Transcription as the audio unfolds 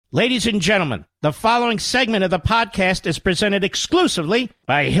Ladies and gentlemen, the following segment of the podcast is presented exclusively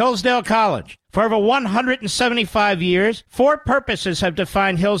by Hillsdale College. For over 175 years, four purposes have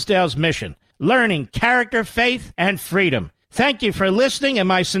defined Hillsdale's mission: learning, character, faith, and freedom. Thank you for listening, and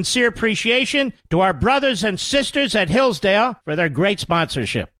my sincere appreciation to our brothers and sisters at Hillsdale for their great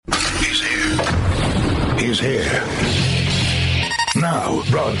sponsorship. He's here. He's here. Now,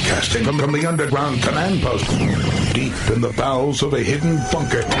 broadcasting from the underground command post, deep in the bowels of a hidden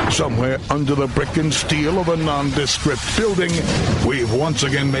bunker, somewhere under the brick and steel of a nondescript building, we've once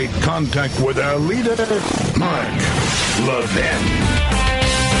again made contact with our leader, Mark Levin.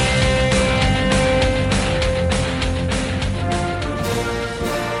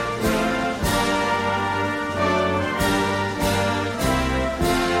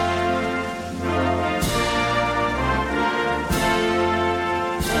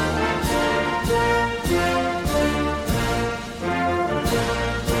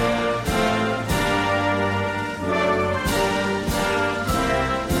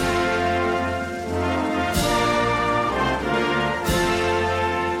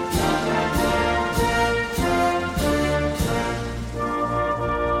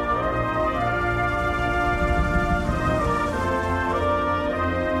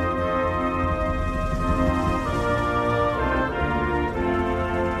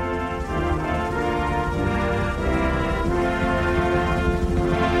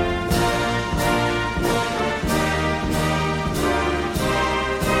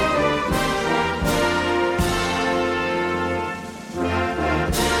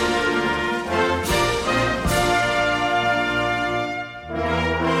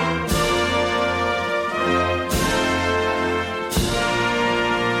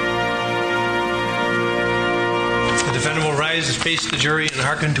 Face the jury and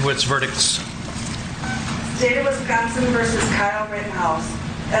hearken to its verdicts. State of Wisconsin versus Kyle Rittenhouse.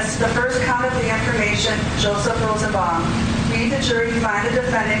 As to the first count of the information, Joseph Rosenbaum. We, the jury, find the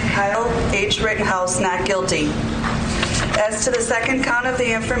defendant, Kyle H. Rittenhouse, not guilty. As to the second count of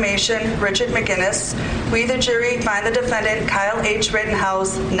the information, Richard McGinnis. We, the jury, find the defendant, Kyle H.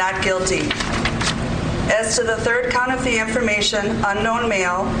 Rittenhouse, not guilty. As to the third count of the information, unknown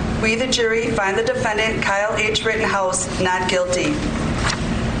male, we, the jury, find the defendant, Kyle H. Rittenhouse, not guilty.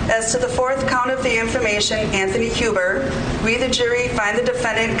 As to the fourth count of the information, Anthony Huber, we, the jury, find the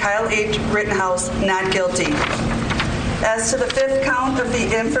defendant, Kyle H. Rittenhouse, not guilty. As to the fifth count of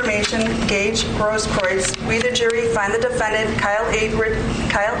the information, Gage Grosskreutz, we, the jury, find the defendant, Kyle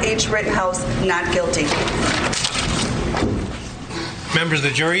H. Rittenhouse, not guilty. Members of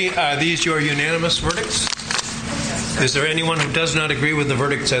the jury, are these your unanimous verdicts? Is there anyone who does not agree with the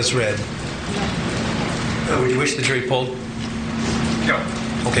verdicts as read? Would you wish the jury polled? Yeah.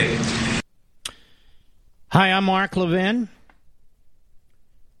 Okay. Hi, I'm Mark Levin.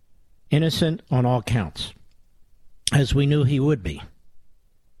 Innocent on all counts, as we knew he would be,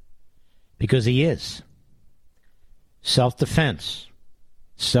 because he is. Self-defense.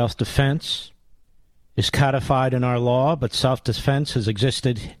 Self-defense is codified in our law, but self-defense has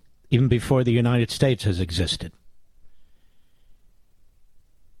existed even before the United States has existed.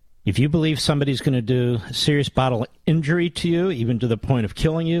 If you believe somebody's going to do serious bodily injury to you, even to the point of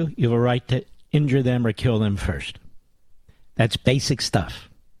killing you, you have a right to injure them or kill them first. That's basic stuff.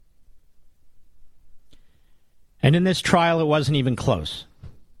 And in this trial, it wasn't even close.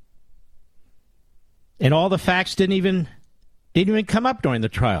 And all the facts didn't even come up during the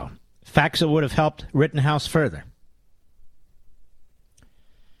trial. Facts that would have helped Rittenhouse further.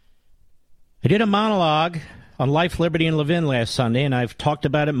 I did a monologue on life, liberty, and Levin last Sunday, and I've talked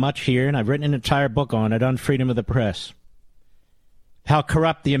about it much here, and I've written an entire book on it, on freedom of the press. How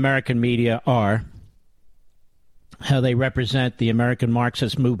corrupt the American media are, how they represent the American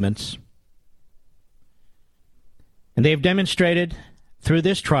Marxist movements. And they have demonstrated through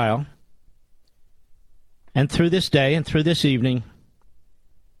this trial, and through this day, and through this evening,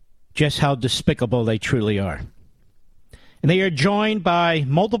 just how despicable they truly are. And they are joined by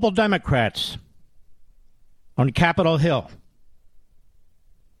multiple Democrats on Capitol Hill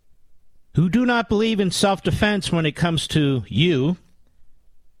who do not believe in self-defense when it comes to you,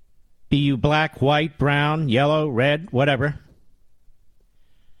 be you black, white, brown, yellow, red, whatever.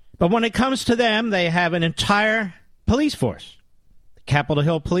 But when it comes to them, they have an entire police force, the Capitol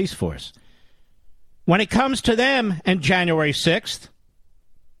Hill police force. When it comes to them and January 6th,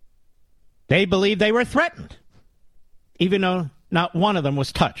 they believe they were threatened, even though not one of them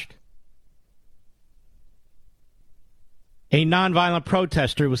was touched. A nonviolent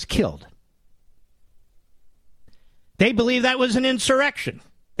protester was killed. They believe that was an insurrection.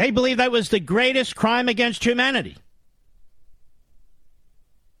 They believe that was the greatest crime against humanity.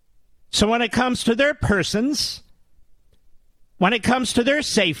 So when it comes to their persons, when it comes to their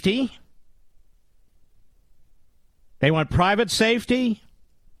safety, they want private safety,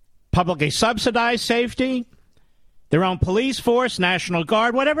 publicly subsidized safety, their own police force, National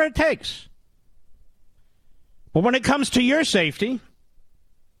Guard, whatever it takes. But when it comes to your safety,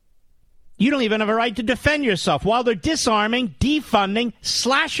 you don't even have a right to defend yourself while they're disarming, defunding,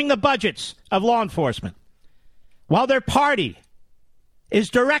 slashing the budgets of law enforcement. While their party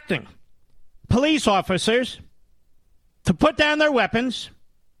is directing police officers to put down their weapons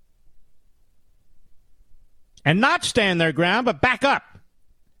and not stand their ground, but back up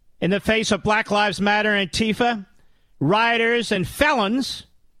in the face of Black Lives Matter, Antifa, rioters, and felons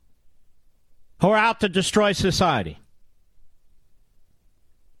who are out to destroy society.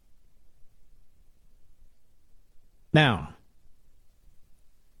 Now,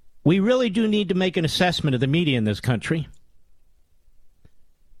 we really do need to make an assessment of the media in this country.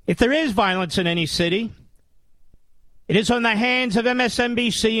 If there is violence in any city, it is on the hands of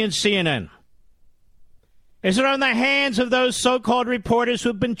MSNBC and CNN. Is it on the hands of those so-called reporters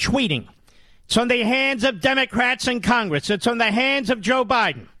who've been tweeting? It's on the hands of Democrats in Congress. It's on the hands of Joe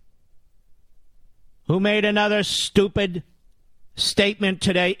Biden, who made another stupid statement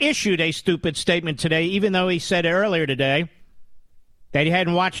today, issued a stupid statement today, even though he said earlier today that he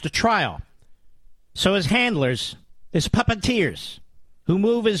hadn't watched a trial. So his handlers, his puppeteers, who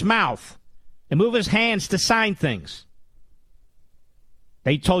move his mouth and move his hands to sign things,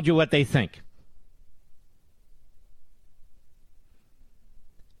 they told you what they think.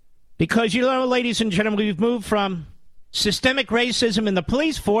 Because, you know, ladies and gentlemen, we've moved from systemic racism in the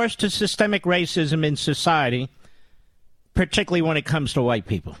police force to systemic racism in society, particularly when it comes to white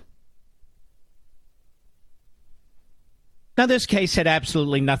people. Now, this case had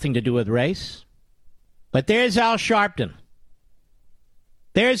absolutely nothing to do with race, but there's Al Sharpton.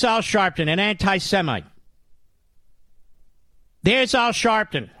 There's Al Sharpton, an anti-Semite. There's Al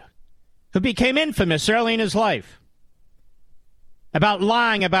Sharpton, who became infamous early in his life about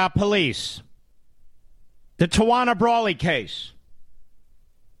lying about police. The Tawana Brawley case.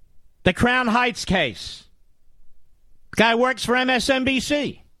 The Crown Heights case. The guy works for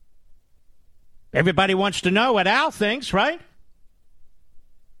MSNBC. Everybody wants to know what Al thinks, right?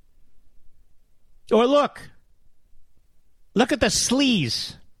 Or look at the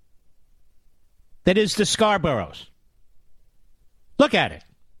sleaze that is the Scarboroughs. Look at it.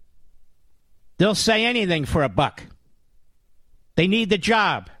 They'll say anything for a buck. They need the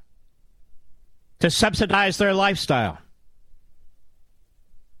job to subsidize their lifestyle.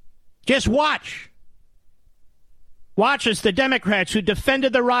 Just watch. Watch as the Democrats who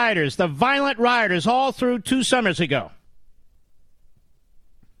defended the rioters, the violent rioters, all through 2 summers ago.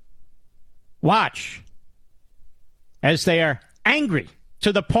 Watch as they are angry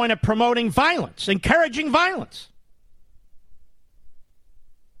to the point of promoting violence, encouraging violence.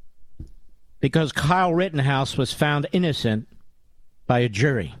 Because Kyle Rittenhouse was found innocent by a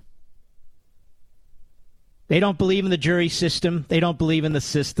jury. They don't believe in the jury system. They don't believe in the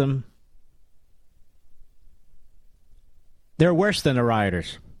system. They're worse than the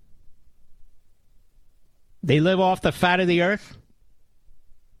rioters. They live off the fat of the earth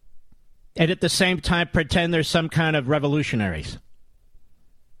and at the same time pretend they're some kind of revolutionaries.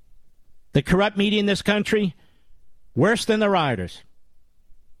 The corrupt media in this country, worse than the rioters.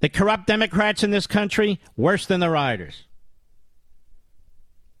 The corrupt Democrats in this country, worse than the rioters.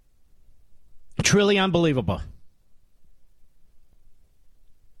 Truly unbelievable.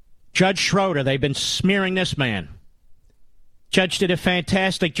 Judge Schroeder, they've been smearing this man. Judge did a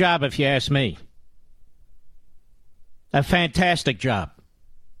fantastic job, if you ask me. A fantastic job.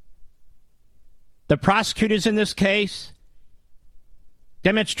 The prosecutors in this case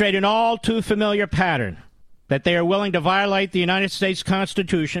demonstrate an all too familiar pattern that they are willing to violate the United States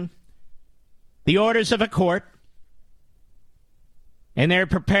Constitution, the orders of a court, and they're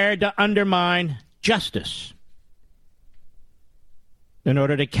prepared to undermine justice in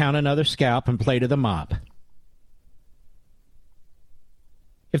order to count another scalp and play to the mob.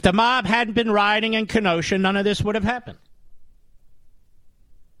 If the mob hadn't been rioting in Kenosha, none of this would have happened.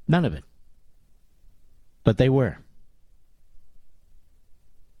 None of it. But they were.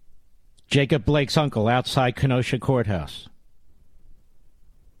 Jacob Blake's uncle outside Kenosha Courthouse.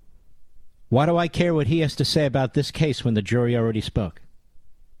 Why do I care what he has to say about this case when the jury already spoke?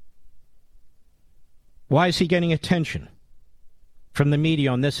 Why is he getting attention from the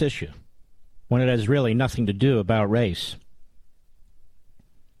media on this issue when it has really nothing to do about race?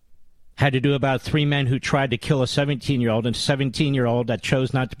 Had to do about 3 men who tried to kill a 17-year-old and a 17-year-old that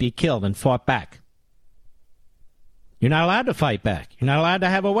chose not to be killed and fought back. You're not allowed to fight back. You're not allowed to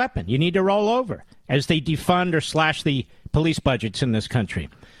have a weapon. You need to roll over as they defund or slash the police budgets in this country,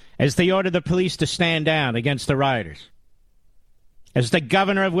 as they order the police to stand down against the rioters, as the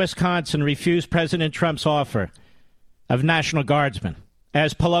governor of Wisconsin refused President Trump's offer of National Guardsmen,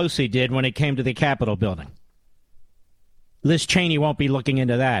 as Pelosi did when it came to the Capitol building. Liz Cheney won't be looking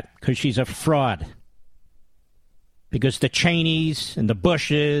into that because she's a fraud. Because the Cheneys and the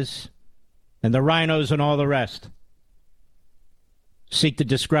Bushes and the Rhinos and all the rest seek the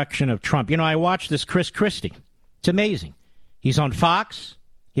destruction of Trump. You know, I watched this Chris Christie. It's amazing. He's on Fox.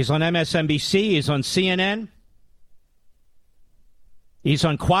 He's on MSNBC. He's on CNN. He's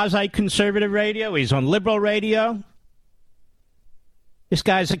on quasi-conservative radio. He's on liberal radio. This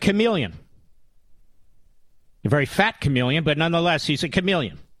guy's a chameleon. A very fat chameleon, but nonetheless, he's a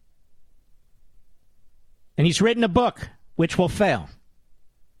chameleon. And he's written a book which will fail.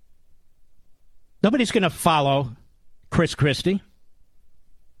 Nobody's going to follow Chris Christie.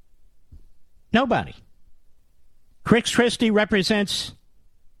 Nobody. Chris Christie represents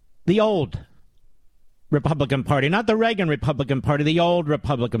the old Republican Party, not the Reagan Republican Party, the old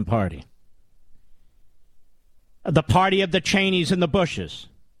Republican Party. The party of the Cheneys and the Bushes.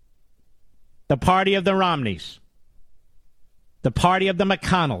 The party of the Romneys. The party of the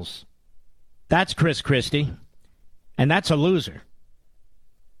McConnells. That's Chris Christie. And that's a loser.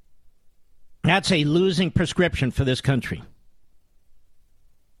 That's a losing prescription for this country.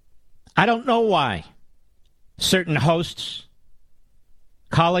 I don't know why certain hosts,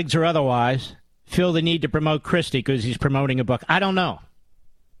 colleagues or otherwise, feel the need to promote Christie because he's promoting a book. I don't know.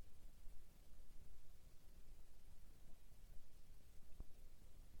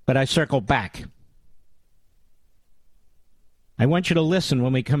 But I circle back. I want you to listen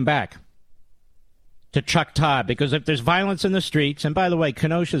when we come back to Chuck Todd, because if there's violence in the streets, and by the way,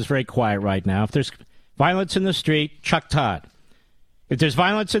 Kenosha is very quiet right now. If there's violence in the street, Chuck Todd. If there's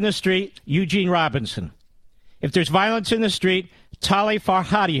violence in the street, Eugene Robinson. If there's violence in the street, Tali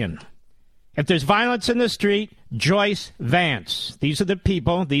Farhadian. If there's violence in the street, Joyce Vance. These are the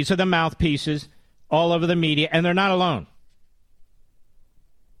people, these are the mouthpieces all over the media, and they're not alone.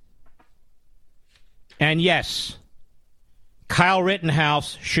 And yes, Kyle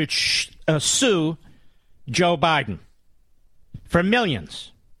Rittenhouse should sue Joe Biden for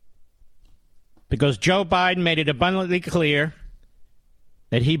millions, because Joe Biden made it abundantly clear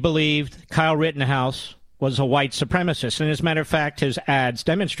that he believed Kyle Rittenhouse was a white supremacist. And as a matter of fact, his ads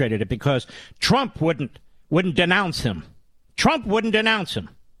demonstrated it, because Trump wouldn't denounce him. Trump wouldn't denounce him.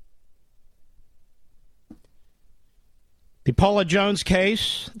 The Paula Jones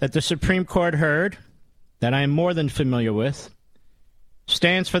case that the Supreme Court heard, that I am more than familiar with,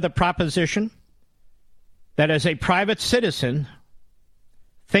 stands for the proposition that as a private citizen,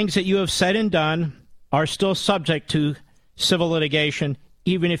 things that you have said and done are still subject to civil litigation,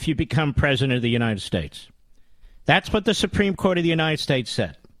 even if you become president of the United States. That's what the Supreme Court of the United States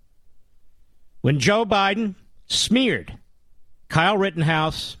said. When Joe Biden smeared Kyle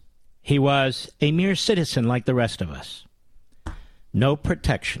Rittenhouse, he was a mere citizen like the rest of us. No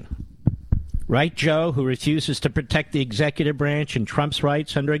protection. Right, Joe, who refuses to protect the executive branch and Trump's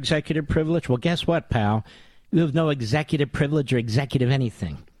rights under executive privilege? Well, guess what, pal? You have no executive privilege or executive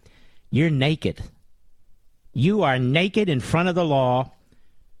anything. You're naked. You are naked in front of the law.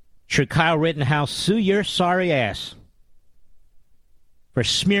 Should Kyle Rittenhouse sue your sorry ass for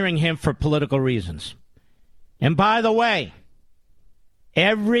smearing him for political reasons? And by the way,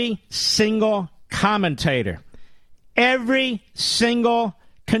 every single commentator, every single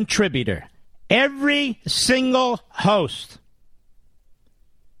contributor, every single host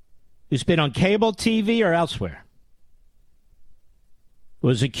who's been on cable TV or elsewhere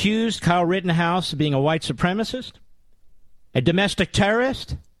was accused Kyle Rittenhouse of being a white supremacist, a domestic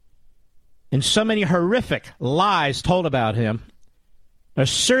terrorist, and so many horrific lies told about him,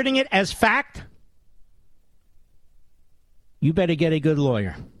 asserting it as fact. You better get a good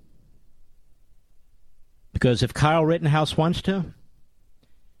lawyer. Because if Kyle Rittenhouse wants to,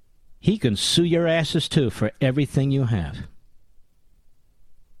 he can sue your asses too for everything you have.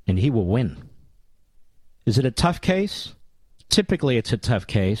 And he will win. Is it a tough case? Typically it's a tough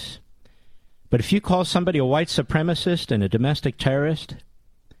case. But if you call somebody a white supremacist and a domestic terrorist,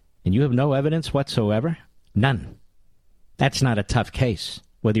 and you have no evidence whatsoever, none, that's not a tough case,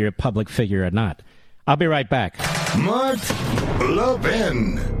 whether you're a public figure or not. I'll be right back. Mark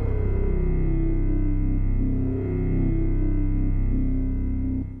Levin.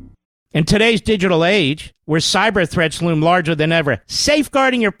 In today's digital age, where cyber threats loom larger than ever,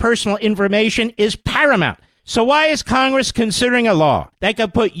 safeguarding your personal information is paramount. So why is Congress considering a law that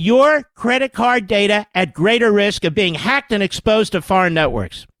could put your credit card data at greater risk of being hacked and exposed to foreign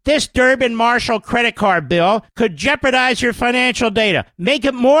networks? This Durbin-Marshall credit card bill could jeopardize your financial data, make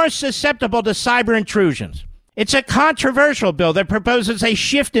it more susceptible to cyber intrusions. It's a controversial bill that proposes a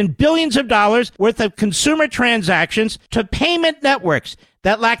shift in billions of dollars worth of consumer transactions to payment networks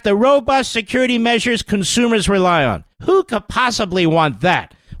that lack the robust security measures consumers rely on. Who could possibly want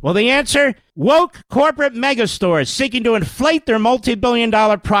that? Well, the answer? Woke corporate megastores seeking to inflate their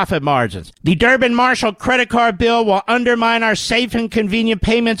multi-billion-dollar profit margins. The Durbin-Marshall credit card bill will undermine our safe and convenient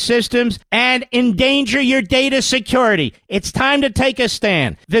payment systems and endanger your data security. It's time to take a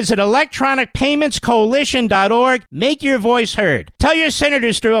stand. Visit electronicpaymentscoalition.org. Make your voice heard. Tell your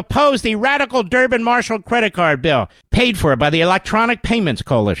senators to oppose the radical Durbin-Marshall credit card bill, paid for by the Electronic Payments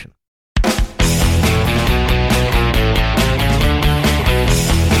Coalition.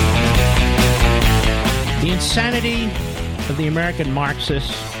 The insanity of the American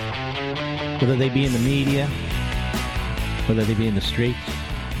Marxists, whether they be in the media, whether they be in the streets,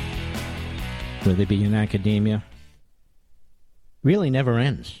 whether they be in academia, really never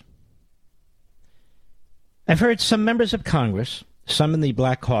ends. I've heard some members of Congress, some in the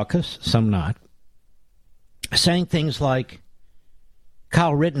Black Caucus, some not, saying things like,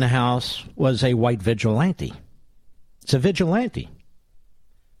 Kyle Rittenhouse was a white vigilante. It's a vigilante.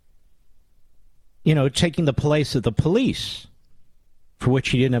 You know, taking the place of the police, for which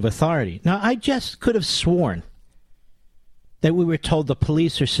he didn't have authority. Now, I just could have sworn that we were told the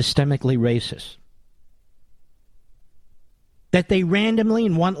police are systemically racist, that they randomly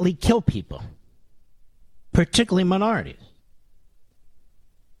and wantonly kill people, particularly minorities.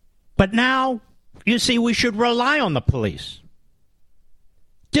 But now, you see, we should rely on the police.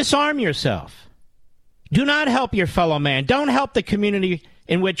 Disarm yourself. Do not help your fellow man. Don't help the community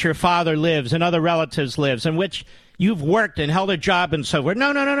in which your father lives and other relatives lives, in which you've worked and held a job and so forth.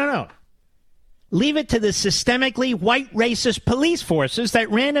 No. Leave it to the systemically white racist police forces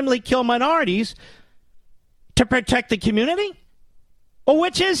that randomly kill minorities to protect the community? Or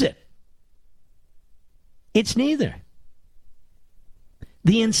which is it? It's neither.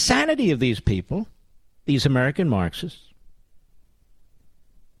 The insanity of these people, these American Marxists,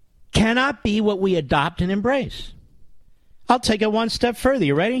 cannot be what we adopt and embrace. I'll take it one step further.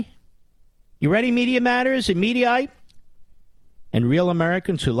 You ready? You ready, Media Matters and Mediaite and real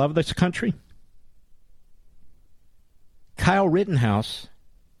Americans who love this country? Kyle Rittenhouse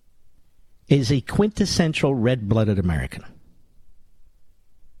is a quintessential red-blooded American.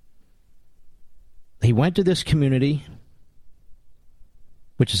 He went to this community,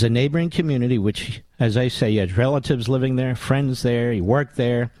 which is a neighboring community, which, as I say, he has relatives living there, friends there, he worked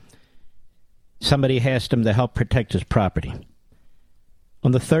there. Somebody asked him to help protect his property.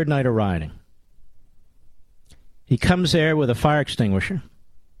 On the third night of rioting, he comes there with a fire extinguisher.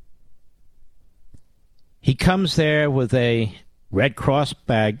 He comes there with a Red Cross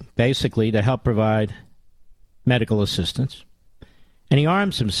bag, basically, to help provide medical assistance. And he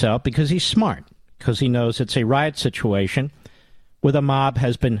arms himself because he's smart, because he knows it's a riot situation where the mob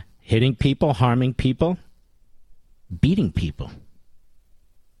has been hitting people, harming people, beating people,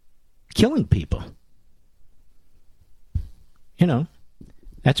 killing people. You know,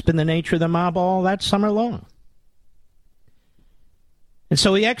 that's been the nature of the mob all that summer long. And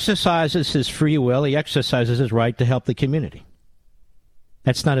so he exercises his free will. He exercises his right to help the community.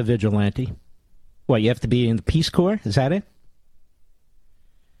 That's not a vigilante. What, you have to be in the Peace Corps? Is that it?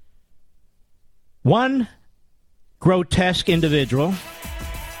 One grotesque individual,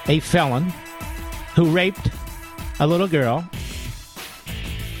 a felon, who raped a little girl,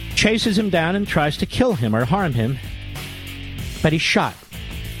 chases him down and tries to kill him or harm him, but he's shot,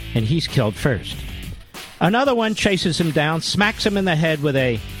 and he's killed first. Another one chases him down, smacks him in the head with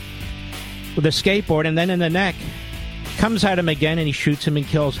a skateboard, and then in the neck, comes at him again, and he shoots him and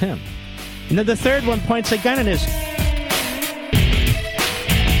kills him. And then the third one points a gun at his...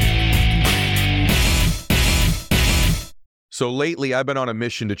 So lately, I've been on a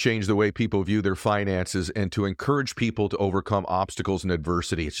mission to change the way people view their finances and to encourage people to overcome obstacles and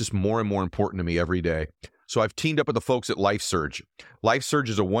adversity. It's just more and more important to me every day. So I've teamed up with the folks at LifeSurge. LifeSurge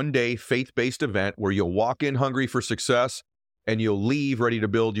is a one-day faith-based event where you'll walk in hungry for success and you'll leave ready to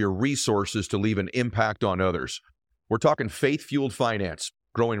build your resources to leave an impact on others. We're talking faith-fueled finance,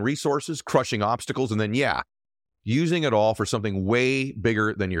 growing resources, crushing obstacles, and then, using it all for something way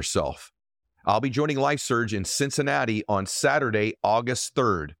bigger than yourself. I'll be joining LifeSurge in Cincinnati on Saturday, August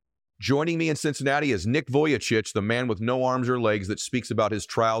 3rd. Joining me in Cincinnati is Nick Vujicic, the man with no arms or legs that speaks about his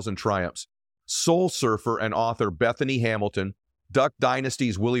trials and triumphs. Soul surfer and author Bethany Hamilton, Duck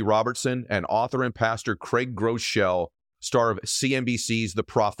Dynasty's Willie Robertson, and author and pastor Craig Groeschel, star of CNBC's The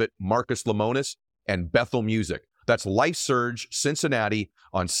Prophet, Marcus Lemonis, and Bethel Music. That's Life Surge, Cincinnati,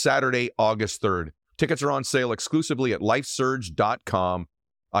 on Saturday, August 3rd. Tickets are on sale exclusively at lifesurge.com.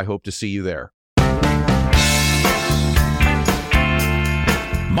 I hope to see you there.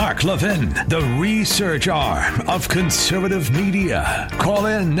 Mark Levin, the research arm of conservative media. Call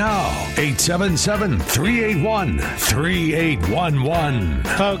in now, 877-381-3811.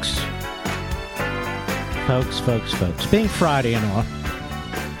 Folks, being Friday and all,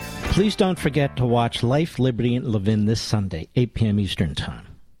 please don't forget to watch Life, Liberty, and Levin this Sunday, 8 p.m. Eastern Time.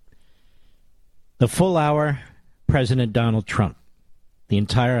 The full hour, President Donald Trump. The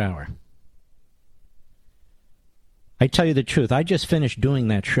entire hour. I tell you the truth, I just finished doing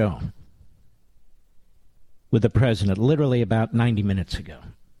that show with the president literally about 90 minutes ago.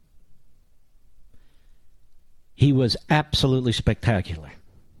 He was absolutely spectacular.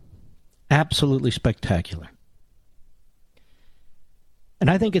 Absolutely spectacular.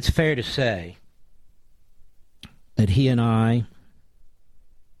 And I think it's fair to say that he and I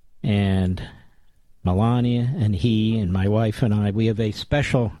and Melania and he and my wife and I, we have a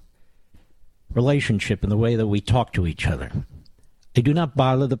special relationship in the way that we talk to each other. I do not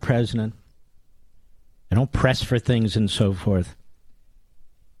bother the president. I don't press for things and so forth.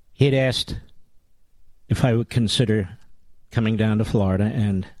 He had asked if I would consider coming down to Florida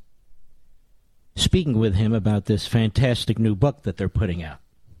and speaking with him about this fantastic new book that they're putting out.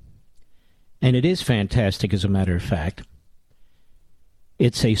 And it is fantastic, as a matter of fact.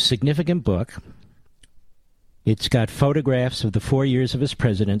 It's a significant book. It's got photographs of the 4 years of his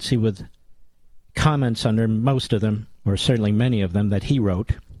presidency with comments under most of them, or certainly many of them, that he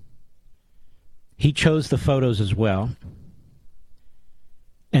wrote. He chose the photos as well.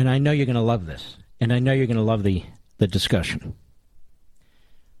 And I know you're going to love this. And I know you're going to love the discussion.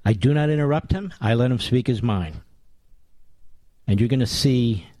 I do not interrupt him. I let him speak his mind. And you're going to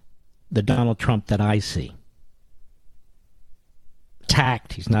see the Donald Trump that I see.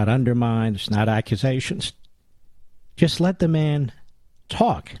 Tact. He's not undermined. There's not accusations. Just let the man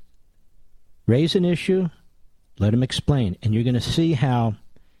talk. Raise an issue. Let him explain. And you're going to see how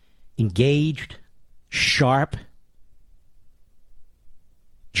engaged, sharp,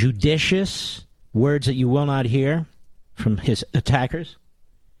 judicious, words that you will not hear from his attackers,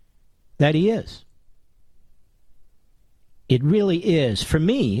 that he is. It really is. For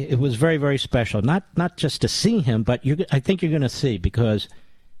me, it was very, very special. Not just to see him, but I think you're going to see, because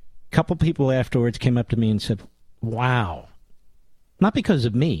a couple people afterwards came up to me and said, wow. Not because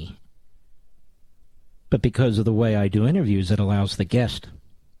of me, but because of the way I do interviews that allows the guest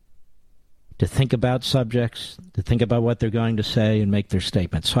to think about subjects, to think about what they're going to say and make their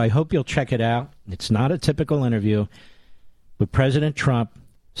statements. So I hope you'll check it out. It's not a typical interview with President Trump,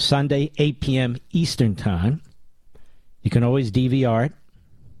 Sunday, 8 p.m. Eastern Time. You can always DVR it.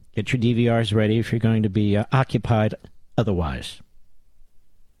 Get your DVRs ready if you're going to be occupied otherwise.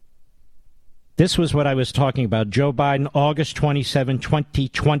 This was what I was talking about. Joe Biden, August 27,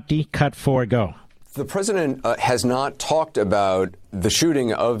 2020, cut 4, go. The president has not talked about the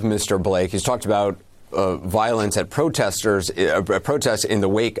shooting of Mr. Blake. He's talked about violence at protests in the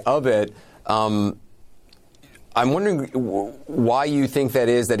wake of it. I'm wondering why you think that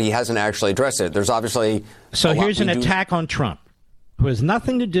is, that he hasn't actually addressed it. There's obviously... So here's an attack on Trump, who has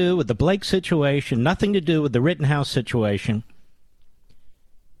nothing to do with the Blake situation, nothing to do with the Rittenhouse situation.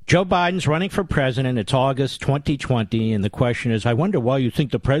 Joe Biden's running for president. It's August 2020, and the question is, I wonder why you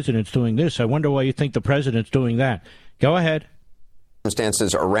think the president's doing this. I wonder why you think the president's doing that. Go ahead.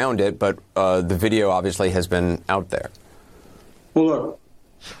 Circumstances around it, but the video obviously has been out there. Well, look,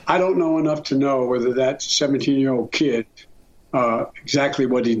 I don't know enough to know whether that 17-year-old kid exactly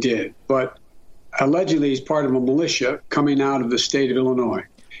what he did, but allegedly he's part of a militia coming out of the state of Illinois.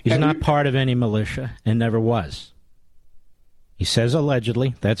 He's not part of any militia and never was. He says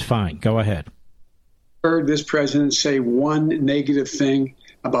allegedly. That's fine. Go ahead. Heard this president say one negative thing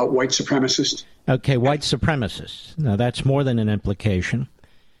about white supremacists? Okay, white supremacists. Now, that's more than an implication.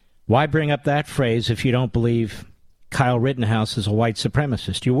 Why bring up that phrase if you don't believe Kyle Rittenhouse is a white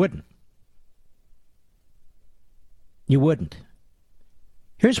supremacist? You wouldn't. You wouldn't.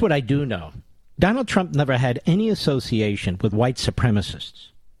 Here's what I do know. Donald Trump never had any association with white supremacists.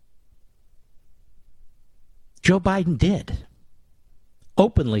 Joe Biden did.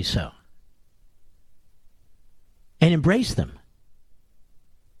 Openly so. And embrace them.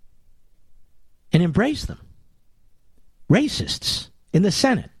 And embrace them. Racists in the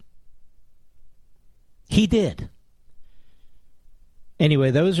Senate. He did.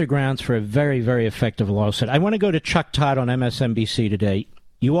 Anyway, those are grounds for a very, very effective lawsuit. I want to go to Chuck Todd on MSNBC today.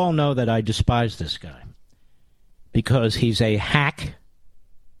 You all know that I despise this guy because he's a hack,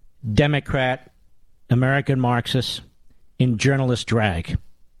 Democrat, American Marxist in journalist drag.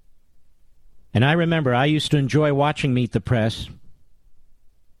 And I remember I used to enjoy watching Meet the Press,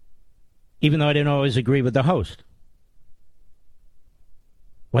 even though I didn't always agree with the host.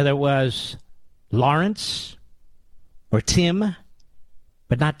 Whether it was Lawrence or Tim,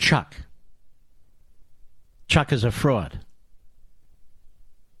 but not Chuck. Chuck is a fraud.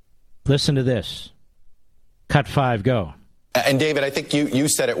 Listen to this. Cut 5, go. And David, I think you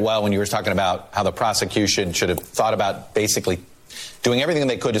said it well when you were talking about how the prosecution should have thought about basically doing everything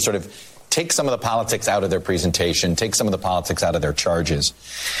they could to sort of take some of the politics out of their presentation, take some of the politics out of their charges.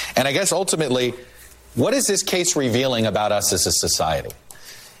 And I guess ultimately, what is this case revealing about us as a society?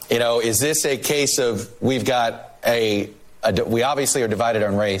 You know, is this a case of we've got we obviously are divided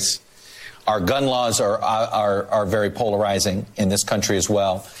on race. Our gun laws are very polarizing in this country as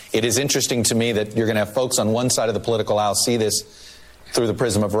well. It is interesting to me that you're going to have folks on one side of the political aisle see this through the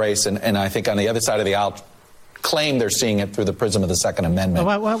prism of race, and I think on the other side of the aisle claim they're seeing it through the prism of the Second Amendment.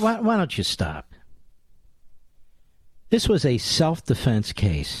 Why don't you stop? This was a self-defense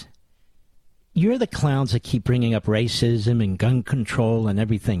case. You're the clowns that keep bringing up racism and gun control and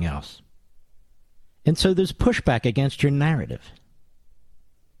everything else. And so there's pushback against your narrative.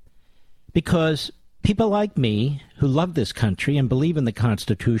 Because people like me, who love this country and believe in the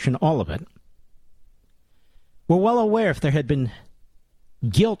Constitution, all of it, were well aware if there had been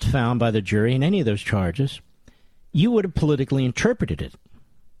guilt found by the jury in any of those charges, you would have politically interpreted it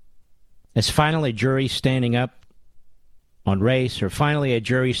as finally a jury standing up on race, or finally a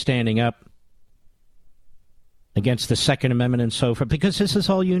jury standing up against the Second Amendment and so forth, because this is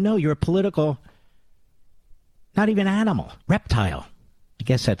all you know. You're a political, not even animal, reptile. I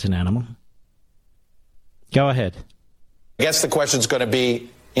guess that's an animal. Go ahead. I guess the question's going to be,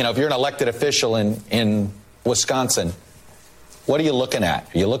 you know, if you're an elected official in Wisconsin, what are you looking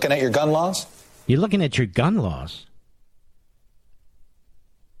at? Are you looking at your gun laws? You're looking at your gun laws.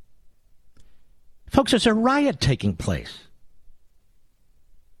 Folks, there's a riot taking place.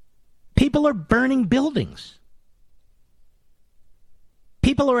 People are burning buildings.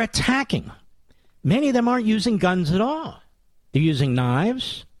 People are attacking. Many of them aren't using guns at all. They're using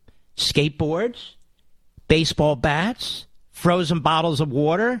knives, skateboards, baseball bats, frozen bottles of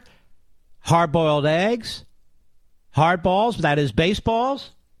water, hard-boiled eggs, hardballs, that is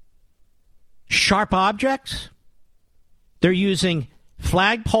baseballs, sharp objects. They're using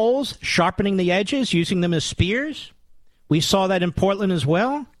flagpoles, sharpening the edges, using them as spears. We saw that in Portland as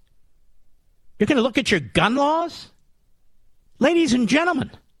well. You're going to look at your gun laws? Ladies and gentlemen,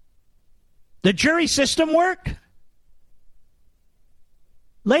 the jury system worked.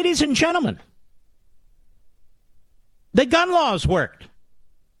 Ladies and gentlemen, the gun laws worked.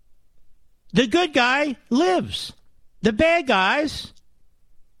 The good guy lives. The bad guys,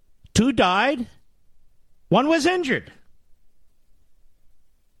 2 died, 1 was injured.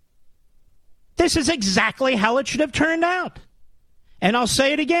 This is exactly how it should have turned out. And I'll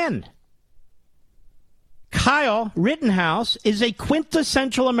say it again. Kyle Rittenhouse is a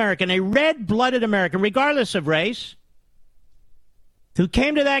quintessential American, a red-blooded American, regardless of race, who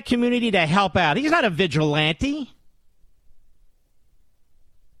came to that community to help out. He's not a vigilante.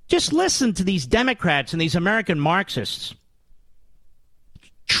 Just listen to these Democrats and these American Marxists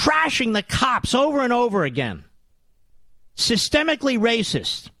trashing the cops over and over again. Systemically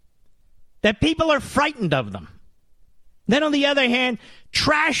racist. That people are frightened of them. Then on the other hand,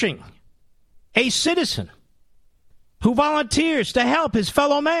 trashing a citizen who volunteers to help his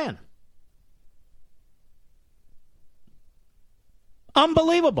fellow man.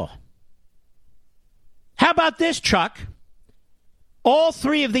 Unbelievable. How about this, Chuck? All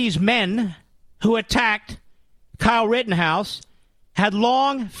 3 of these men who attacked Kyle Rittenhouse had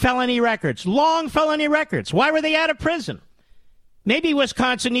long felony records. Long felony records. Why were they out of prison? Maybe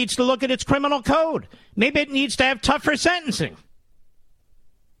Wisconsin needs to look at its criminal code. Maybe it needs to have tougher sentencing.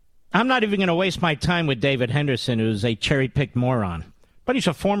 I'm not even going to waste my time with David Henderson, who's a cherry-picked moron. But he's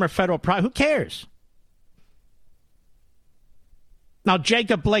a former federal who cares? Now,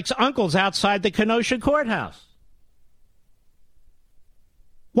 Jacob Blake's uncle's outside the Kenosha courthouse.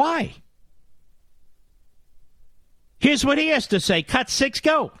 Why? Here's what he has to say. Cut 6,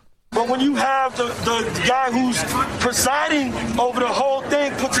 go. But when you have the guy who's presiding over the whole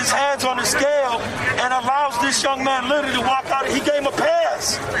thing, puts his hands on the scale and allows this young man literally to walk out, he gave him a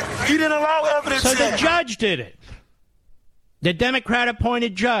pass. He didn't allow evidence. So the judge did it. The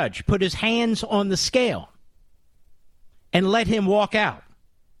Democrat-appointed judge put his hands on the scale. and let him walk out.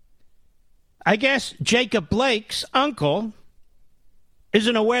 I guess Jacob Blake's uncle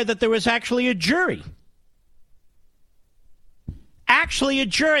isn't aware that there was actually a jury. Actually a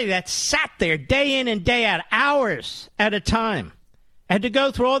jury that sat there day in and day out, hours at a time, had to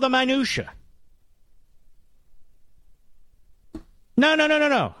go through all the minutia.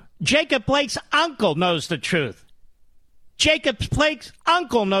 No. Jacob Blake's uncle knows the truth. Jacob Blake's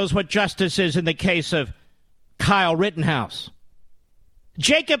uncle knows what justice is in the case of Kyle Rittenhouse.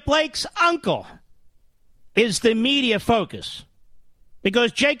 Jacob Blake's uncle is the media focus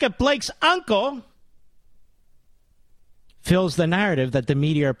because Jacob Blake's uncle fills the narrative that the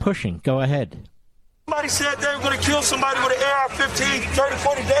media are pushing. Go ahead. Somebody said they were going to kill somebody with an AR-15 30,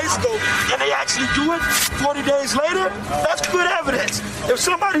 40 days ago, and they actually do it 40 days later. That's good evidence. If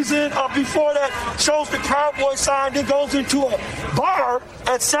somebody's in before that shows the Proud Boy sign, then goes into a bar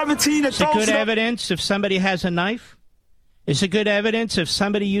at 17 and Is it good evidence if somebody has a knife? Is it good evidence if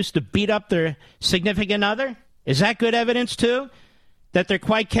somebody used to beat up their significant other? Is that good evidence, too, that they're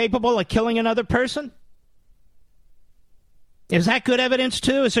quite capable of killing another person? Is that good evidence,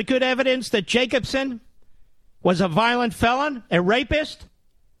 too? Is it good evidence that Jacobson was a violent felon, a rapist?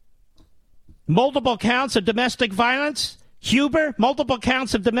 Multiple counts of domestic violence? Huber, multiple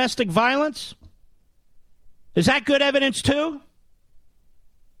counts of domestic violence? Is that good evidence, too?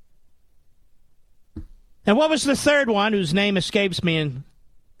 And what was the third one, whose name escapes me, and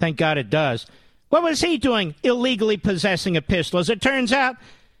thank God it does? What was he doing illegally possessing a pistol? As it turns out,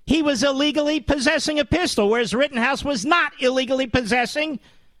 he was illegally possessing a pistol, whereas Rittenhouse was not illegally possessing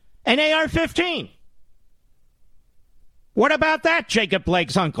an AR-15. What about that, Jacob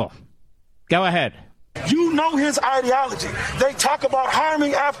Blake's uncle? Go ahead. You know his ideology. They talk about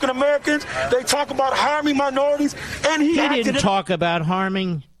harming African Americans. They talk about harming minorities. And he didn't talk about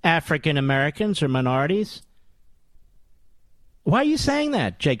harming African Americans or minorities. Why are you saying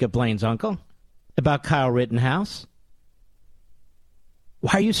that, Jacob Blaine's uncle, about Kyle Rittenhouse?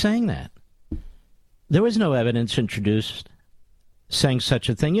 Why are you saying that? There was no evidence introduced saying such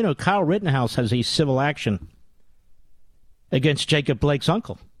a thing. You know, Kyle Rittenhouse has a civil action against Jacob Blake's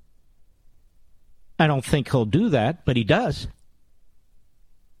uncle. I don't think he'll do that, but he does.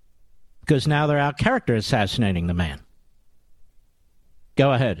 Because now they're out character assassinating the man.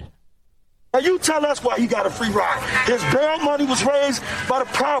 Go ahead. Now you tell us why he got a free ride. His bail money was raised by the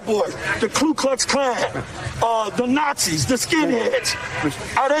Proud Boys, the Ku Klux Klan, the Nazis, the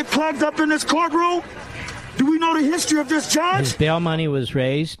skinheads. Are they plugged up in this courtroom? Do we know the history of this judge? His bail money was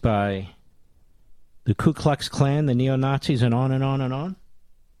raised by the Ku Klux Klan, the neo-Nazis, and on and on and on.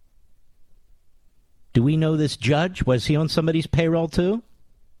 Do we know this judge? Was he on somebody's payroll too?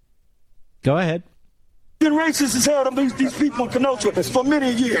 Go ahead. Been racist as hell to these people in Kenosha for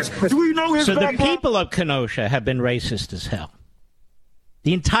many years. Do we know his background? So the people of Kenosha have been racist as hell.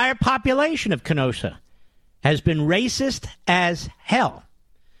 The entire population of Kenosha has been racist as hell.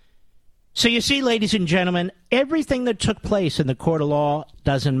 So you see, ladies and gentlemen, everything that took place in the court of law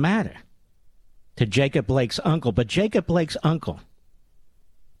doesn't matter to Jacob Blake's uncle. But Jacob Blake's uncle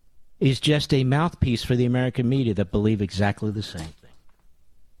is just a mouthpiece for the American media that believe exactly the same thing.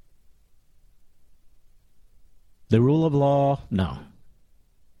 The rule of law, no.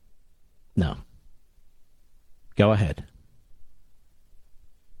 No. Go ahead.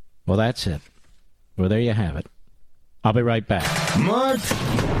 Well, that's it. Well, there you have it. I'll be right back. Mark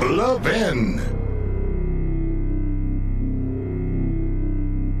Levin.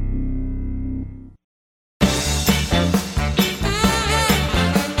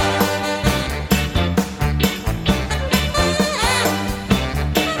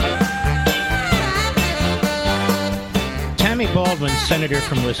 Baldwin, senator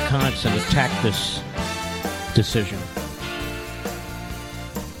from Wisconsin, attacked this decision.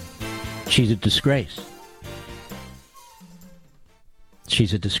 She's a disgrace.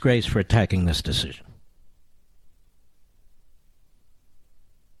 She's a disgrace for attacking this decision.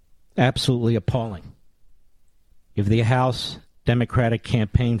 Absolutely appalling. If the House Democratic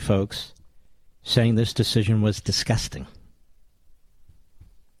campaign folks saying this decision was disgusting.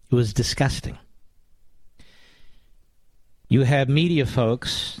 It was disgusting. You have media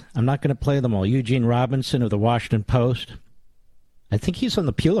folks, I'm not going to play them all. Eugene Robinson of the Washington Post. I think he's on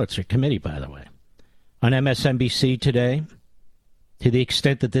the Pulitzer Committee, by the way. On MSNBC today, to the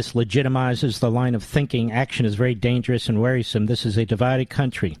extent that this legitimizes the line of thinking, action is very dangerous and worrisome. This is a divided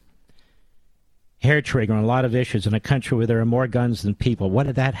country. Hair trigger on a lot of issues in a country where there are more guns than people. What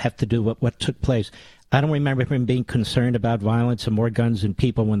did that have to do with what took place? I don't remember him being concerned about violence and more guns than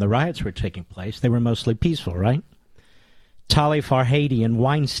people when the riots were taking place. They were mostly peaceful, right? Tali Farhadi and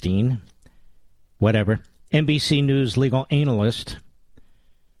Weinstein, whatever, NBC News legal analyst.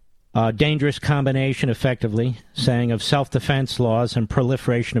 Dangerous combination, effectively, saying of self-defense laws and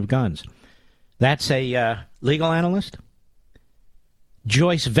proliferation of guns. That's a legal analyst.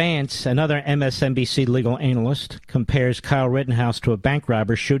 Joyce Vance, another MSNBC legal analyst, compares Kyle Rittenhouse to a bank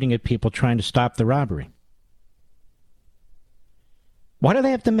robber shooting at people trying to stop the robbery. Why do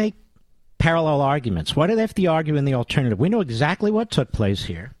they have to make parallel arguments? Why do they have to argue in the alternative? We know exactly what took place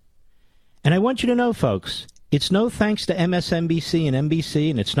here. And I want you to know, folks, it's no thanks to MSNBC and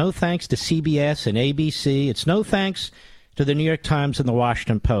NBC, and it's no thanks to CBS and ABC. It's no thanks to the New York Times and the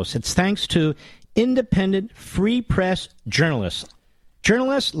Washington Post. It's thanks to independent, free press journalists.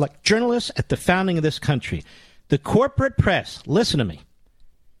 Journalists like journalists at the founding of this country. The corporate press, listen to me.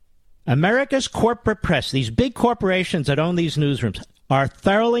 America's corporate press, these big corporations that own these newsrooms, are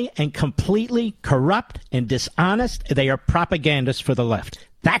thoroughly and completely corrupt and dishonest. They are propagandists for the left.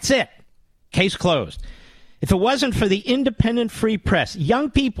 That's it. Case closed. If it wasn't for the independent free press,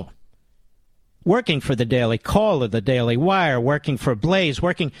 young people working for the Daily Caller, the Daily Wire, working for Blaze,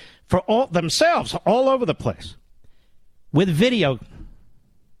 working for all themselves all over the place with video,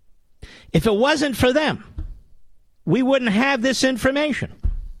 if it wasn't for them, we wouldn't have this information.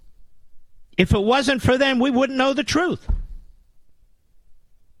 If it wasn't for them, we wouldn't know the truth.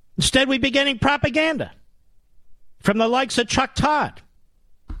 Instead, we'd be getting propaganda from the likes of Chuck Todd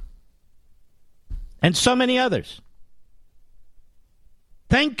and so many others.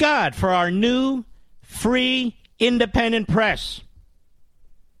 Thank God for our new, free, independent press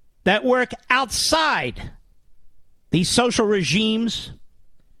that work outside these social regimes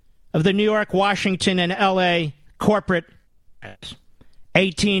of the New York, Washington, and L.A. corporate.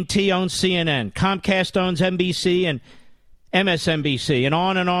 AT&T owns CNN, Comcast owns NBC and MSNBC, and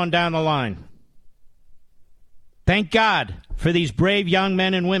on down the line. Thank God for these brave young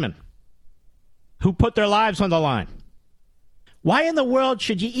men and women who put their lives on the line. Why in the world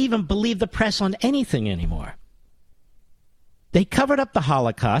should you even believe the press on anything anymore? They covered up the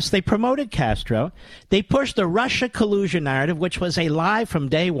Holocaust. They promoted Castro. They pushed the Russia collusion narrative, which was a lie from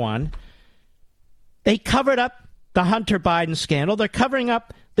day one. They covered up the Hunter Biden scandal. They're covering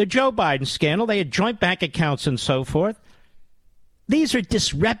up the Joe Biden scandal. They had joint bank accounts and so forth. These are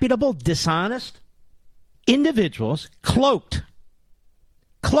disreputable, dishonest individuals cloaked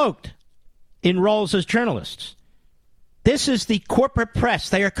in roles as journalists. This is the corporate press.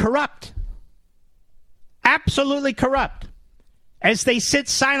 They are corrupt. Absolutely corrupt. As they sit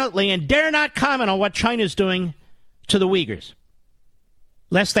silently and dare not comment on what China's doing to the Uyghurs,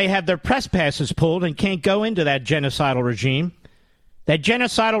 lest they have their press passes pulled and can't go into that genocidal regime. That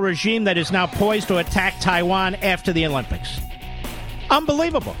genocidal regime that is now poised to attack Taiwan after the Olympics.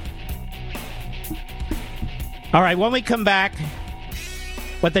 Unbelievable. All right, when we come back,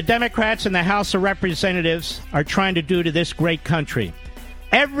 what the Democrats in the House of Representatives are trying to do to this great country.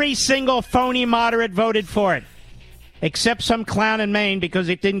 Every single phony moderate voted for it, except some clown in Maine because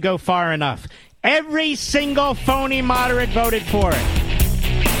it didn't go far enough. Every single phony moderate voted for it.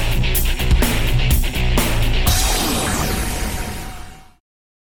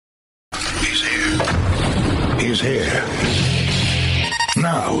 He's here.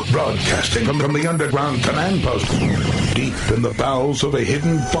 Now, broadcasting from the underground command post, deep in the bowels of a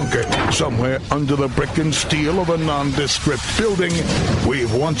hidden bunker, somewhere under the brick and steel of a nondescript building,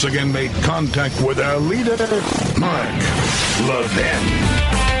 we've once again made contact with our leader, Mark Levin.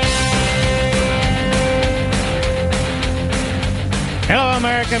 Hello,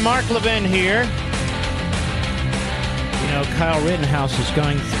 America. Mark Levin here. You know, Kyle Rittenhouse is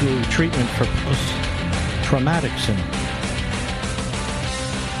going through treatment for post-traumatic syndrome.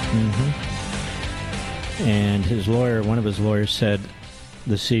 And his lawyer, one of his lawyers said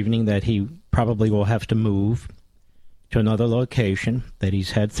this evening that he probably will have to move to another location, that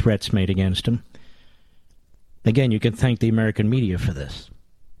he's had threats made against him. Again, you can thank the American media for this.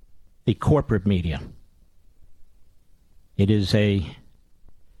 The corporate media. It is a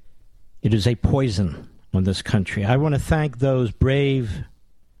poison on this country. I want to thank those brave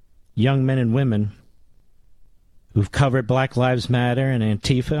young men and women who've covered Black Lives Matter and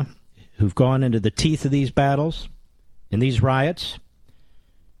Antifa, who've gone into the teeth of these battles and these riots,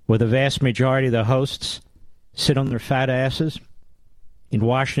 where the vast majority of the hosts sit on their fat asses in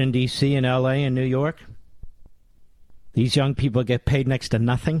Washington, D.C., and L.A., and New York. These young people get paid next to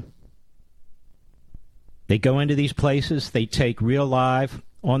nothing. They go into these places, they take real live,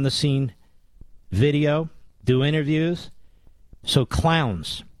 on-the-scene video, do interviews. So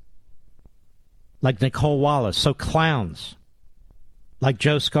clowns like Nicole Wallace, so clowns like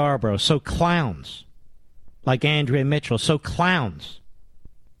Joe Scarborough, so clowns like Andrea Mitchell, so clowns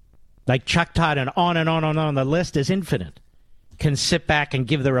like Chuck Todd, and on and on and on. The list is infinite, can sit back and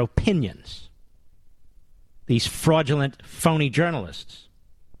give their opinions. These fraudulent, phony journalists.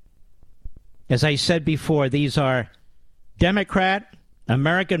 As I said before, these are Democrat,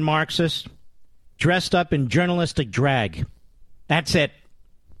 American Marxists, dressed up in journalistic drag. That's it.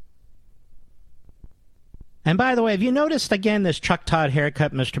 And by the way, have you noticed again this Chuck Todd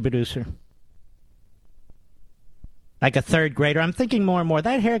haircut, Mr. Producer? Like a third grader. I'm thinking more and more,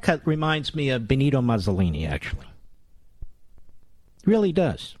 that haircut reminds me of Benito Mussolini, actually. It really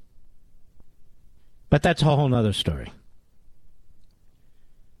does. But that's a whole nother story.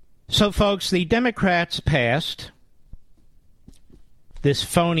 So, folks, the Democrats passed this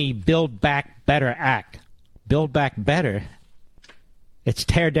phony Build Back Better Act. Build Back Better? It's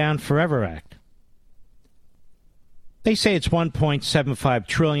Tear Down Forever Act. They say it's $1.75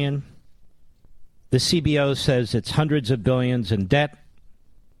 trillion. The CBO says it's hundreds of billions in debt.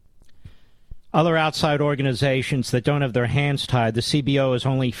 Other outside organizations that don't have their hands tied, the CBO is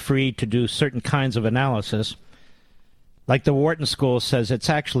only free to do certain kinds of analysis. Like the Wharton School says, it's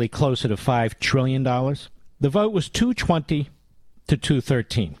actually closer to $5 trillion. The vote was 220 to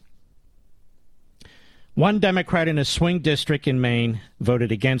 213. One Democrat in a swing district in Maine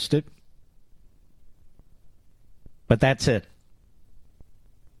voted against it. But that's it.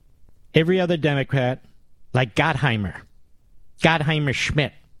 Every other Democrat, like Gottheimer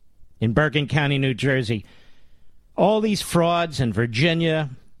Schmidt in Bergen County, New Jersey, all these frauds in Virginia,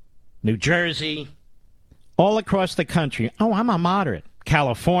 New Jersey, all across the country. Oh, I'm a moderate.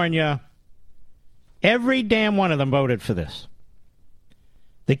 California. Every damn one of them voted for this.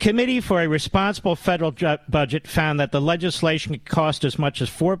 The Committee for a Responsible Federal Budget found that the legislation could cost as much as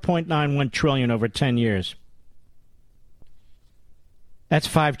 $4.91 trillion over 10 years. That's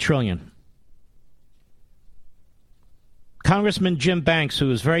 $5 trillion. Congressman Jim Banks,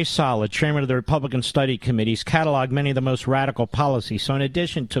 who is very solid, chairman of the Republican Study Committees, cataloged many of the most radical policies. So in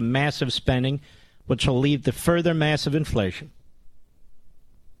addition to massive spending, which will lead to further massive inflation.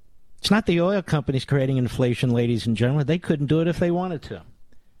 It's not the oil companies creating inflation, ladies and gentlemen. They couldn't do it if they wanted to.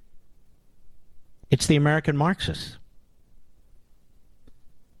 It's the American Marxists.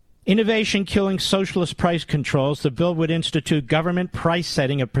 Innovation killing socialist price controls. The bill would institute government price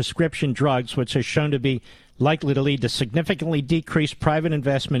setting of prescription drugs, which is shown to be likely to lead to significantly decreased private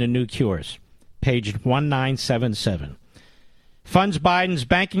investment in new cures. Page 1977. Funds Biden's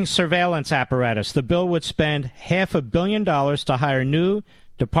banking surveillance apparatus. The bill would spend $500 million to hire new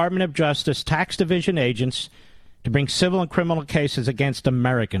Department of Justice tax division agents to bring civil and criminal cases against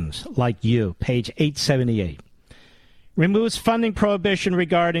Americans like you. Page 878. Removes funding prohibition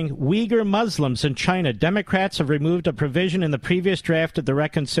regarding Uyghur Muslims in China. Democrats have removed a provision in the previous draft of the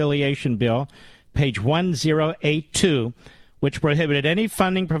reconciliation bill, page 1082, which prohibited any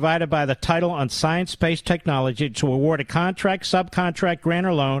funding provided by the title on science-based technology to award a contract, subcontract, grant,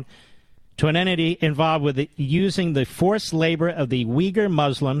 or loan to an entity involved with using the forced labor of the Uyghur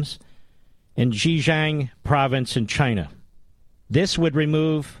Muslims in Xinjiang province in China. This would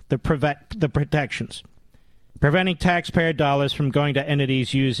remove the protections, preventing taxpayer dollars from going to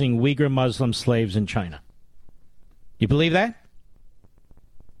entities using Uyghur Muslim slaves in China. You believe that?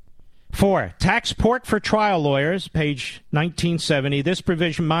 4. Tax support for trial lawyers, page 1970. This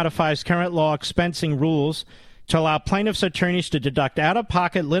provision modifies current law expensing rules to allow plaintiffs' attorneys to deduct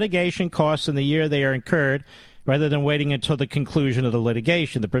out-of-pocket litigation costs in the year they are incurred, rather than waiting until the conclusion of the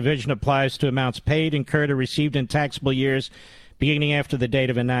litigation. The provision applies to amounts paid, incurred, or received in taxable years beginning after the date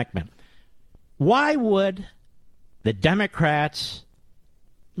of enactment. Why would the Democrats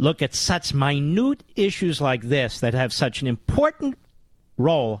look at such minute issues like this that have such an important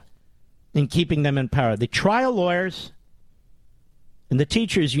role in keeping them in power? The trial lawyers and the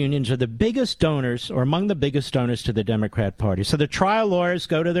teachers' unions are the biggest donors, or among the biggest donors, to the Democrat Party. So the trial lawyers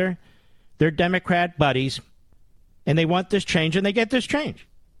go to their Democrat buddies, and they want this change, and they get this change.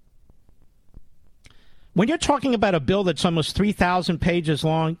 When you're talking about a bill that's almost 3,000 pages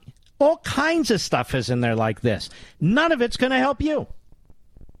long, all kinds of stuff is in there like this. None of it's going to help you.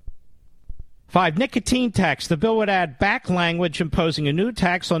 5, nicotine tax. The bill would add back language imposing a new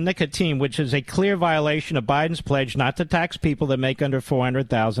tax on nicotine, which is a clear violation of Biden's pledge not to tax people that make under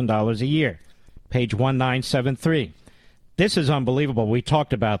 $400,000 a year. Page 1973. This is unbelievable. We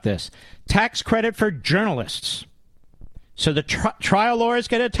talked about this. Tax credit for journalists. So the trial lawyers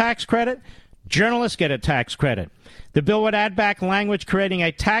get a tax credit, journalists get a tax credit. The bill would add back language creating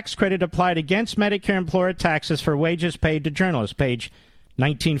a tax credit applied against Medicare employer taxes for wages paid to journalists. Page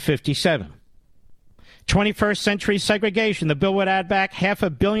 1957. 21st century segregation. The bill would add back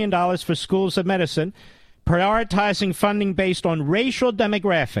 $500 million for schools of medicine prioritizing funding based on racial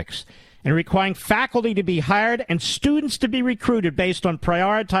demographics, and requiring faculty to be hired and students to be recruited based on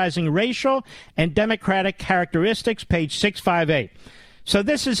prioritizing racial and democratic characteristics, page 658. So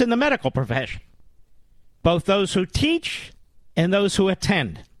this is in the medical profession, both those who teach and those who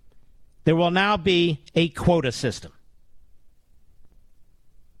attend. There will now be a quota system.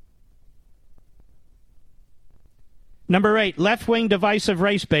 Number 8, left-wing divisive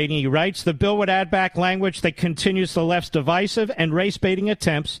race baiting. He writes, the bill would add back language that continues the left's divisive and race-baiting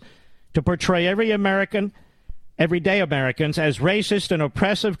attempts to portray everyday Americans as racist and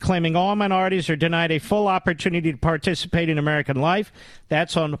oppressive, claiming all minorities are denied a full opportunity to participate in American life.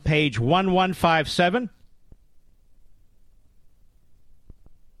 That's on page 1157.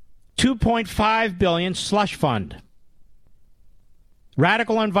 $2.5 billion slush fund.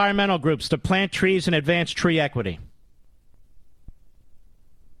 Radical environmental groups to plant trees and advance tree equity.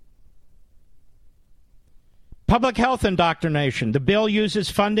 Public health indoctrination. The bill uses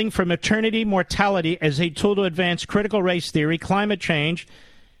funding for maternity mortality as a tool to advance critical race theory, climate change,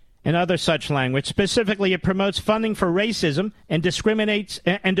 and other such language. Specifically, it promotes funding for racism and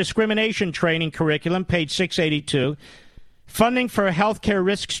discrimination training curriculum, page 682. Funding for healthcare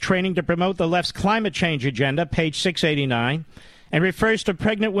risks training to promote the left's climate change agenda, page 689. And refers to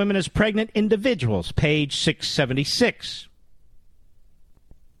pregnant women as pregnant individuals, page 676.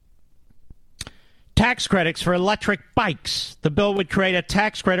 Tax credits for electric bikes. The bill would create a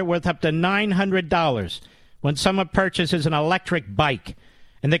tax credit worth up to $900 when someone purchases an electric bike.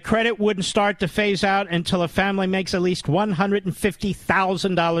 And the credit wouldn't start to phase out until a family makes at least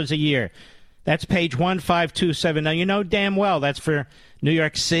 $150,000 a year. That's page 1527. Now, you know damn well that's for New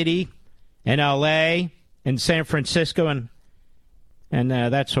York City and L.A. and San Francisco and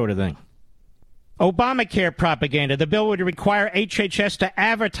that sort of thing. Obamacare propaganda. The bill would require HHS to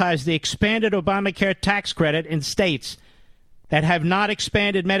advertise the expanded Obamacare tax credit in states that have not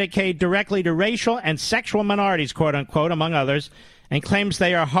expanded Medicaid directly to racial and sexual minorities, quote unquote, among others, and claims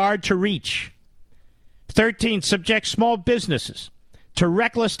they are hard to reach. 13, subject small businesses to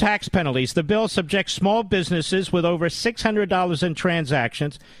reckless tax penalties. The bill subjects small businesses with over $600 in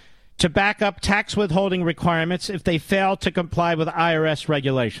transactions to back up tax withholding requirements if they fail to comply with IRS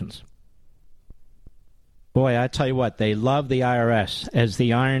regulations. Boy, I tell you what, they love the IRS as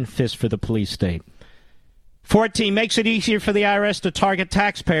the iron fist for the police state. 14, makes it easier for the IRS to target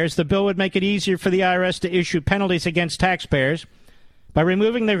taxpayers. The bill would make it easier for the IRS to issue penalties against taxpayers by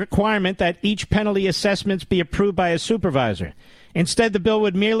removing the requirement that each penalty assessment be approved by a supervisor. Instead, the bill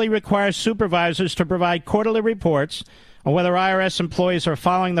would merely require supervisors to provide quarterly reports on whether IRS employees are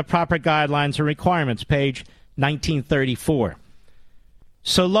following the proper guidelines and requirements, page 1934.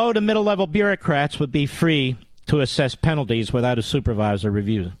 So low to middle-level bureaucrats would be free to assess penalties without a supervisor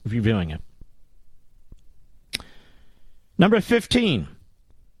reviewing it. Number 15,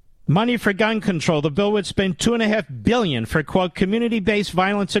 money for gun control. The bill would spend $2.5 billion for, quote, community-based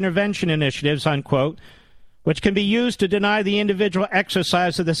violence intervention initiatives, unquote, which can be used to deny the individual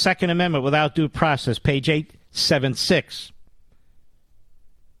exercise of the Second Amendment without due process, page 876.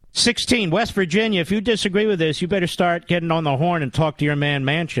 16, West Virginia, if you disagree with this, you better start getting on the horn and talk to your man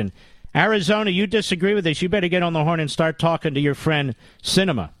Manchin. Arizona, you disagree with this, you better get on the horn and start talking to your friend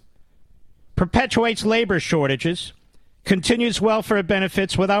Sinema. Perpetuates labor shortages, continues welfare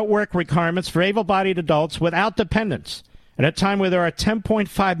benefits without work requirements for able-bodied adults without dependents, at a time where there are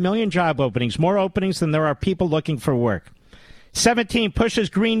 10.5 million job openings, more openings than there are people looking for work. 17, pushes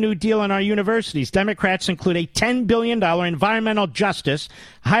Green New Deal on our universities. Democrats include a $10 billion environmental justice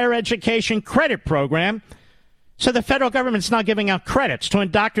higher education credit program. So the federal government's now giving out credits to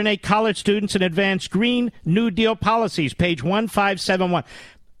indoctrinate college students and advance Green New Deal policies, page 1571.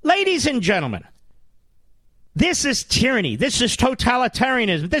 Ladies and gentlemen, this is tyranny. This is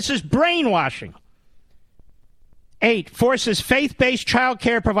totalitarianism. This is brainwashing. 8, forces faith-based child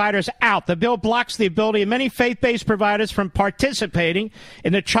care providers out. The bill blocks the ability of many faith-based providers from participating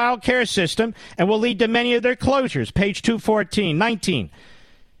in the child care system and will lead to many of their closures. Page 214. 19,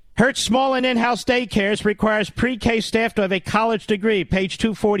 hurts small and in-house daycares, requires pre-K staff to have a college degree. Page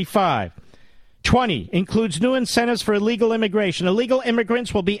 245. 20, includes new incentives for illegal immigration. Illegal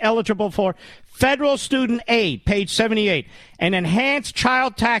immigrants will be eligible for federal student aid. Page 78. An enhanced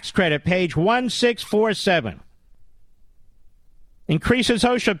child tax credit. Page 1647. Increases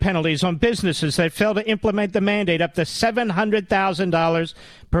OSHA penalties on businesses that fail to implement the mandate up to $700,000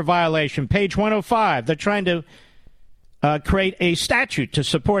 per violation. Page 105. They're trying to create a statute to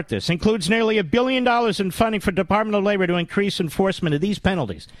support this. Includes nearly $1 billion in funding for Department of Labor to increase enforcement of these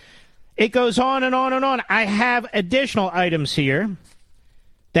penalties. It goes on and on and on. I have additional items here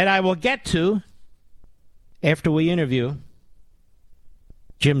that I will get to after we interview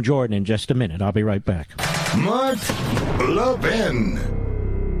Jim Jordan in just a minute. I'll be right back. Mark Levin.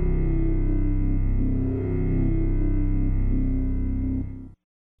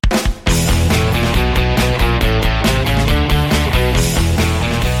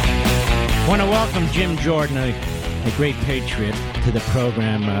 I want to welcome Jim Jordan, a great patriot, to the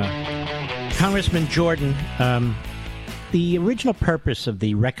program. Congressman Jordan, the original purpose of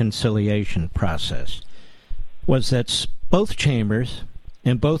the reconciliation process was that both chambers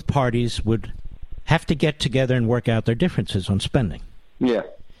and both parties would have to get together and work out their differences on spending. Yeah.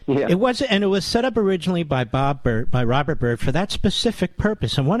 It was set up originally by Robert Byrd for that specific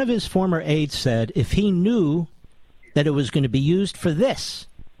purpose. And one of his former aides said if he knew that it was going to be used for this,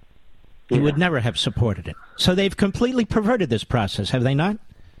 he would never have supported it. So they've completely perverted this process, have they not?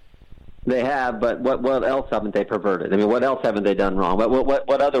 They have, but what else haven't they perverted? I mean, what else haven't they done wrong?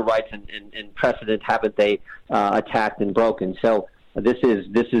 What other rights and precedent haven't they attacked and broken? So this is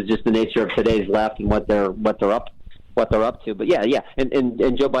just the nature of today's left and what they're up to. But yeah,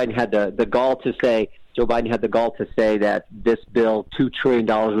 and Joe Biden had the gall to say. Joe Biden had the gall to say that this bill, $2 trillion,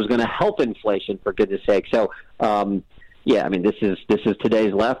 was going to help inflation, for goodness sake. So. Yeah, I mean, this is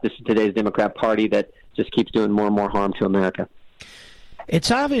today's left. This is today's Democrat Party that just keeps doing more and more harm to America. It's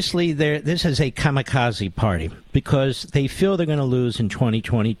obviously this is a kamikaze party because they feel they're going to lose in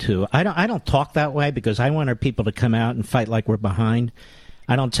 2022. I don't talk that way because I want our people to come out and fight like we're behind.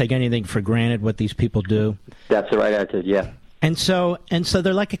 I don't take anything for granted what these people do. That's the right attitude, yeah. And so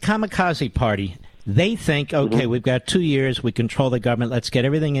they're like a kamikaze party. They think, okay, we've got 2 years, we control the government, let's get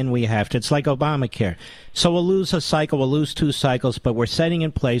everything in we have to. It's like Obamacare. So we'll lose a cycle, we'll lose 2 cycles, but we're setting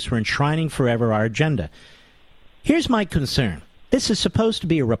in place, we're enshrining forever our agenda. Here's my concern. This is supposed to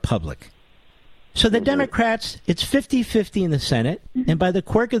be a republic. So the Democrats, it's 50-50 in the Senate, and by the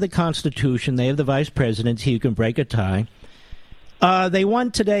quirk of the Constitution, they have the vice presidency who can break a tie. They won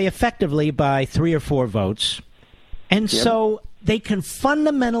today effectively by 3 or 4 votes. And so they can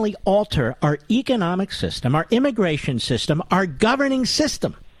fundamentally alter our economic system, our immigration system, our governing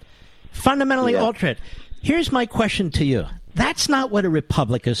system. Fundamentally alter it. Here's my question to you. That's not what a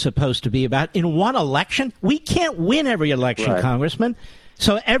republic is supposed to be about. In one election, we can't win every election, Congressman.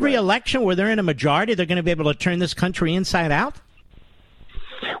 So every election where they're in a majority, they're going to be able to turn this country inside out?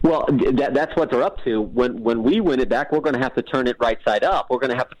 Well, that's what they're up to. When we win it back, we're going to have to turn it right side up. We're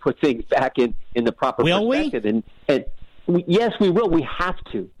going to have to put things back in the proper perspective. And yes, we will. We have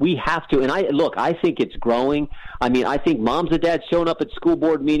to. And I think it's growing. I mean, I think moms and dads showing up at school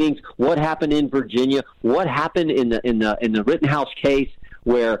board meetings. What happened in Virginia? What happened in the Rittenhouse case?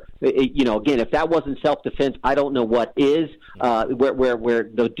 Where again, if that wasn't self-defense, I don't know what is. Where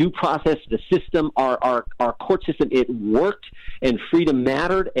the due process, the system, our court system, it worked, and freedom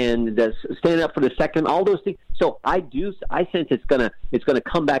mattered, and standing up for the second, all those things. So I sense it's gonna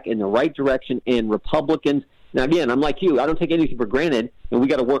come back in the right direction, and Republicans. Now, again, I'm like you. I don't take anything for granted, and we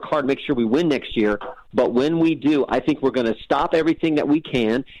got to work hard to make sure we win next year. But when we do, I think we're going to stop everything that we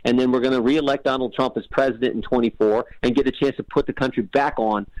can, and then we're going to reelect Donald Trump as president in 2024 and get a chance to put the country back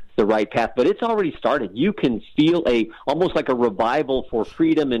on the right path. But it's already started. You can feel almost like a revival for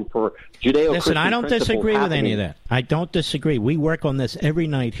freedom and for Judeo-Christian. Listen, I don't disagree with any of that. I don't disagree. We work on this every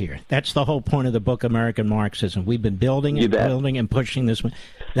night here. That's the whole point of the book, American Marxism. We've been building and pushing this.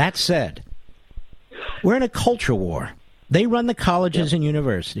 That said, we're in a culture war. They run the colleges and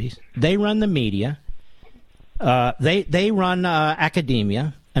universities. They run the media. They run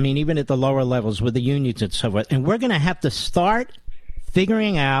academia. I mean, even at the lower levels with the unions and so forth. And we're going to have to start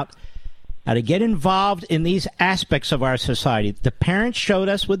figuring out how to get involved in these aspects of our society. The parents showed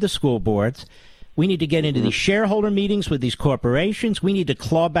us with the school boards. We need to get into these shareholder meetings with these corporations. We need to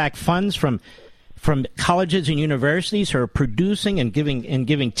claw back funds from colleges and universities who are producing and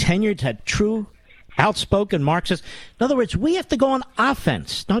giving tenure to true outspoken Marxists. In other words, we have to go on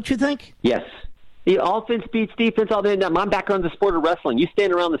offense, don't you think? Yes. The offense beats defense all day. Now, my background is the sport of wrestling. You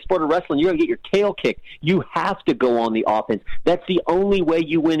stand around the sport of wrestling, you're going to get your tail kicked. You have to go on the offense. That's the only way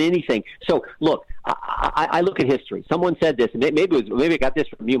you win anything. So, look, I look at history. Someone said this, and maybe I got this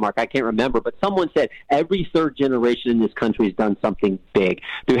from you, Mark. I can't remember, but someone said every third generation in this country has done something big.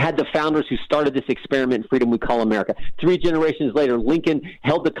 They had the founders who started this experiment in freedom we call America. 3 generations later, Lincoln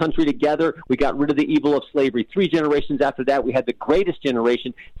held the country together. We got rid of the evil of slavery. 3 generations after that, we had the greatest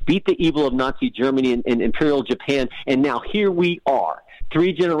generation, beat the evil of Nazi Germany and Imperial Japan, and now here we are,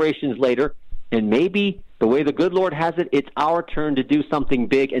 3 generations later, and maybe the way the good Lord has it, it's our turn to do something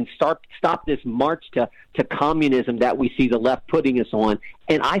big and stop this march to communism that we see the left putting us on.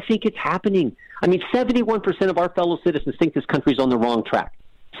 And I think it's happening. I mean, 71% of our fellow citizens think this country's on the wrong track.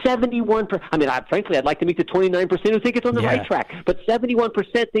 71%. I mean, frankly, I'd like to meet the 29% who think it's on the right track, but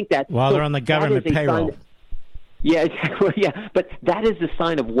 71% think that. While they're on the government payroll. Yeah, yeah, but that is the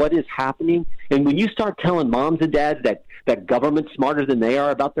sign of what is happening. And when you start telling moms and dads that government's smarter than they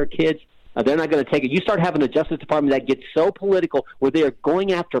are about their kids, they're not going to take it. You start having a Justice Department that gets so political where they are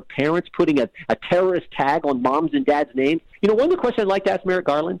going after parents, putting a terrorist tag on moms and dads' names. You know, one of the questions I'd like to ask Merrick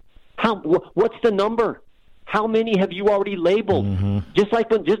Garland, what's the number? How many have you already labeled? Mm-hmm. You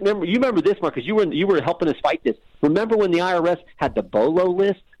remember this, Marcus, you were helping us fight this. Remember when the IRS had the BOLO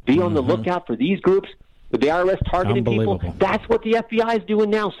list? Be on the lookout for these groups? With the IRS targeting people, that's what the FBI is doing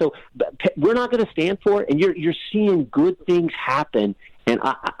now. So we're not going to stand for it, and you're seeing good things happen. And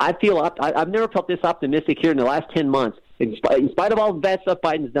I feel I've never felt this optimistic here in the last 10 months. In spite of all the bad stuff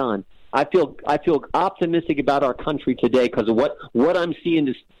Biden's done, I feel optimistic about our country today because of what I'm seeing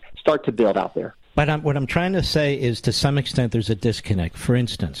to start to build out there. But what I'm trying to say is, to some extent, there's a disconnect. For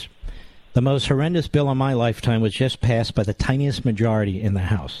instance, the most horrendous bill in my lifetime was just passed by the tiniest majority in the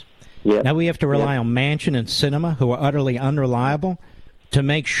House. Yep. Now we have to rely on Manchin and Sinema, who are utterly unreliable, to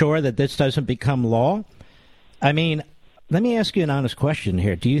make sure that this doesn't become law. I mean, let me ask you an honest question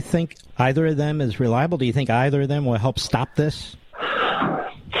here. Do you think either of them is reliable? Do you think either of them will help stop this?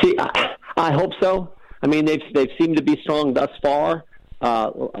 See, I hope so. I mean, they've seemed to be strong thus far.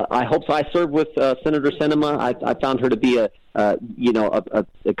 I hope so. I served with Senator Sinema. I found her to be a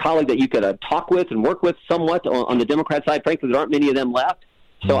colleague that you could talk with and work with somewhat on the Democrat side. Frankly, there aren't many of them left.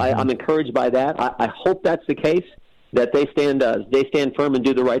 So I'm encouraged by that. I hope that's the case, that they stand firm and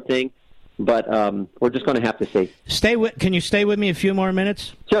do the right thing. But we're just going to have to see. Can you stay with me a few more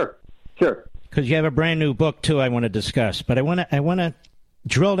minutes? Sure. Because you have a brand new book too I want to discuss. But I want to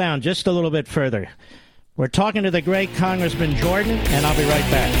drill down just a little bit further. We're talking to the great Congressman Jordan, and I'll be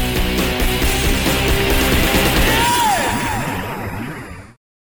right back.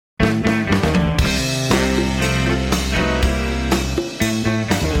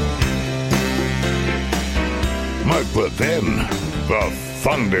 But then, the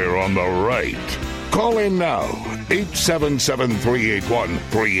thunder on the right. Call in now,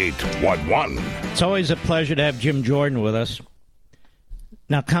 877-381-3811. It's always a pleasure to have Jim Jordan with us.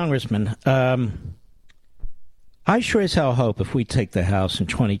 Now, Congressman, I sure as hell hope if we take the House in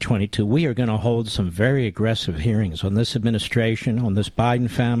 2022, we are going to hold some very aggressive hearings on this administration, on this Biden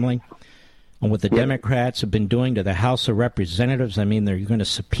family, on what the Democrats have been doing to the House of Representatives. I mean, they're going to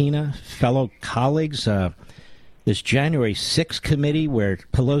subpoena fellow colleagues. This January 6th committee where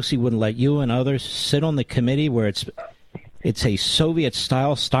Pelosi wouldn't let you and others sit on the committee, where it's a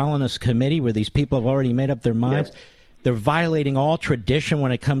Soviet-style Stalinist committee where these people have already made up their minds. Yes. They're violating all tradition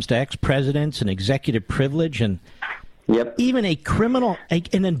when it comes to ex-presidents and executive privilege, and even an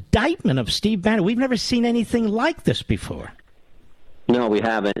indictment of Steve Bannon. We've never seen anything like this before. No, we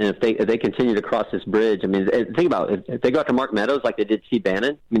haven't. And if they continue to cross this bridge, I mean, think about it. If they go after Mark Meadows like they did Steve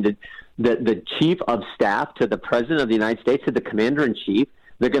Bannon, I mean, the chief of staff to the president of the United States, to the commander-in-chief,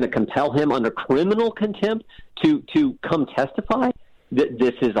 they're going to compel him under criminal contempt to come testify.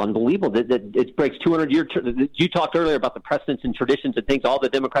 This is unbelievable. It breaks 200-year. You talked earlier about the precedents and traditions and things all the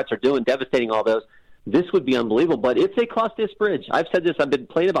Democrats are doing, devastating all those. This would be unbelievable. But if they cross this bridge, I've said this, I've been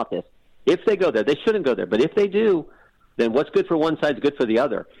playing about this. If they go there, they shouldn't go there. But if they do, then what's good for one side is good for the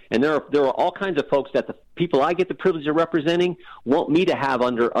other. And there are all kinds of folks that the people I get the privilege of representing want me to have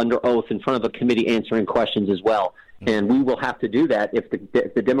under oath in front of a committee answering questions as well. And we will have to do that if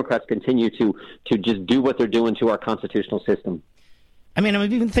the Democrats continue to just do what they're doing to our constitutional system. I mean,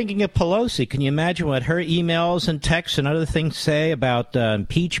 I'm even thinking of Pelosi. Can you imagine what her emails and texts and other things say about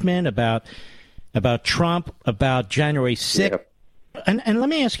impeachment, about Trump, about January 6th? Yep. And let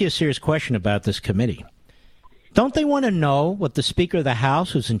me ask you a serious question about this committee. Don't they want to know what the Speaker of the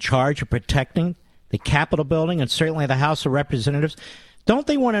House, who's in charge of protecting the Capitol building and certainly the House of Representatives, don't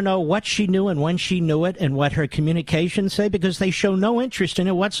they want to know what she knew and when she knew it and what her communications say? Because they show no interest in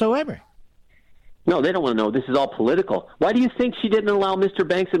it whatsoever. No, they don't want to know. This is all political. Why do you think she didn't allow Mr.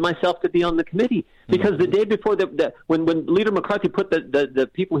 Banks and myself to be on the committee? Because the day before, when Leader McCarthy put the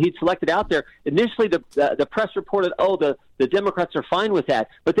people he'd selected out there, initially the press reported, the Democrats are fine with that.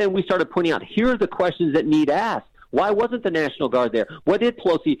 But then we started pointing out, here are the questions that need asked. Why wasn't the National Guard there? What did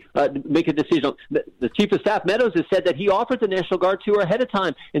Pelosi make a decision on? The Chief of Staff, Meadows, has said that he offered the National Guard to her ahead of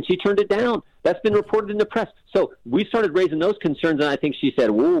time, and she turned it down. That's been reported in the press. So we started raising those concerns, and I think she said,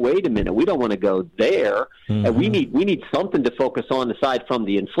 whoa, wait a minute, we don't want to go there. Mm-hmm. And we need something to focus on aside from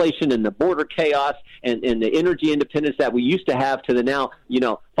the inflation and the border chaos and the energy independence that we used to have to the now,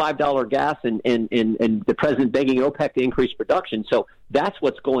 $5 gas and the president begging OPEC to increase production. So That's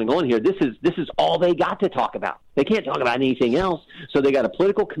what's going on here. This is all they got to talk about. They can't talk about anything else. So they got a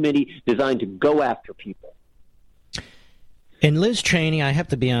political committee designed to go after people. And Liz Cheney, I have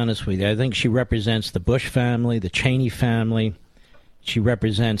to be honest with you, I think she represents the Bush family, the Cheney family. She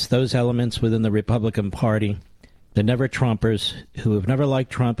represents those elements within the Republican Party, the never-Trumpers, who have never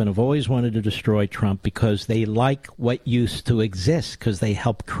liked Trump and have always wanted to destroy Trump because they like what used to exist, because they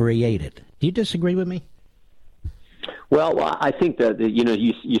helped create it. Do you disagree with me? Well, I think that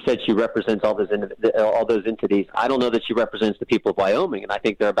you said she represents all those entities. I don't know that she represents the people of Wyoming, and I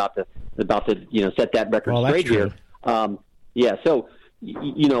think they're about to set that record straight here. Yeah, so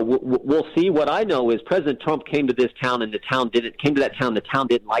we'll see. What I know is President Trump came to this town, and the town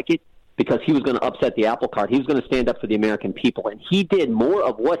didn't like it because he was going to upset the apple cart. He was going to stand up for the American people, and he did more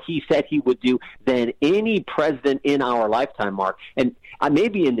of what he said he would do than any president in our lifetime, Mark, and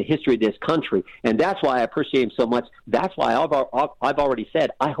maybe in the history of this country. And that's why I appreciate him so much. That's why I've already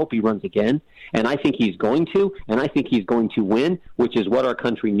said I hope he runs again, and I think he's going to, and I think he's going to win, which is what our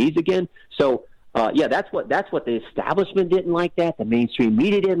country needs again. So. That's what the establishment didn't like that. The mainstream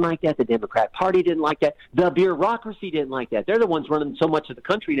media didn't like that. The Democrat Party didn't like that. The bureaucracy didn't like that. They're the ones running so much of the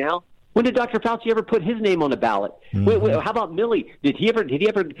country now. When did Dr. Fauci ever put his name on a ballot? Mm-hmm. How about Milley? Did he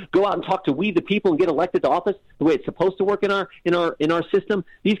ever go out and talk to we the people and get elected to office the way it's supposed to work in our system?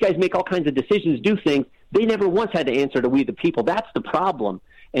 These guys make all kinds of decisions, do things. They never once had to answer to we the people. That's the problem.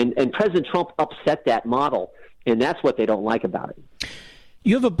 And President Trump upset that model, and that's what they don't like about it.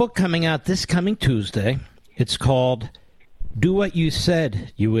 You have a book coming out this coming Tuesday. It's called Do What You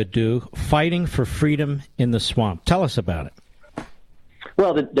Said You Would Do, Fighting for Freedom in the Swamp. Tell us about it.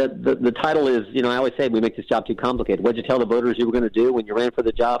 Well, the title is, I always say we make this job too complicated. What did you tell the voters you were going to do when you ran for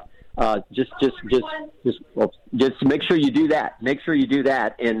the job? Just make sure you do that. Make sure you do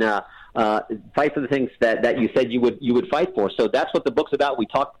that and fight for the things that you said you would fight for. So that's what the book's about.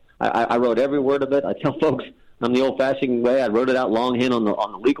 I wrote every word of it. I tell folks I'm the old-fashioned way. I wrote it out longhand on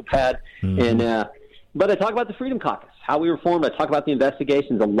the legal pad, but I talk about the Freedom Caucus, how we were formed. I talk about the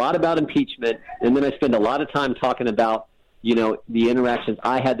investigations, a lot about impeachment, and then I spend a lot of time talking about the interactions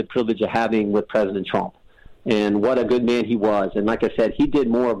I had the privilege of having with President Trump, and what a good man he was. And like I said, he did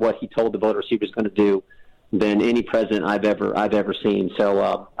more of what he told the voters he was going to do than any president I've ever seen.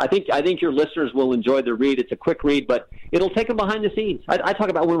 So I think your listeners will enjoy the read. It's a quick read, but it'll take them behind the scenes. I talk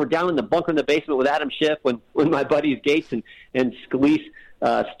about when we're down in the bunker in the basement with Adam Schiff, when my buddies Gates and Scalise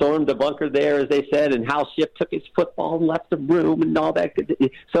stormed the bunker there, as they said, and how Schiff took his football and left the room and all that.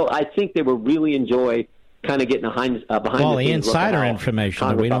 So I think they will really enjoy kind of getting behind the scenes. The insider information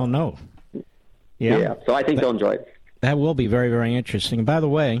that we don't know. Yeah, so I think they'll enjoy it. That will be very, very interesting. By the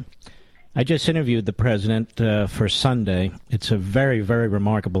way, I just interviewed the president for Sunday. It's a very, very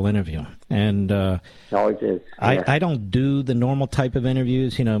remarkable interview. And always is. Yeah. I don't do the normal type of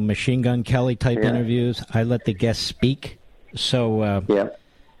interviews, Machine Gun Kelly type interviews. I let the guests speak. So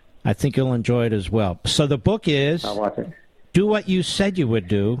I think you'll enjoy it as well. So the book is I'll watch it. Do What You Said You Would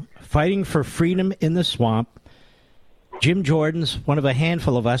Do, Fighting for Freedom in the Swamp. Jim Jordan's one of a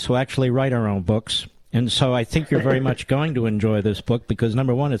handful of us who actually write our own books. And so I think you're very much going to enjoy this book because,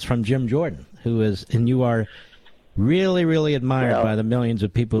 number one, it's from Jim Jordan, and you are really, really admired by the millions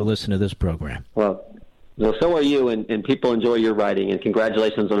of people who listen to this program. Well, so are you, and people enjoy your writing, and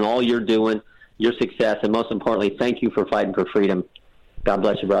congratulations on all you're doing, your success, and most importantly, thank you for fighting for freedom. God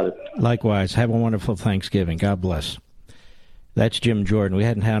bless you, brother. Likewise. Have a wonderful Thanksgiving. God bless. That's Jim Jordan. We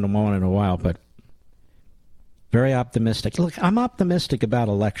hadn't had him on in a while, but very optimistic. Look, I'm optimistic about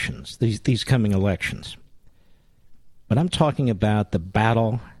elections, these coming elections. But I'm talking about the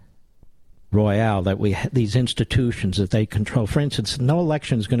battle royale that these institutions that they control. For instance, no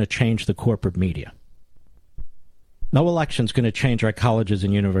election is going to change the corporate media. No election is going to change our colleges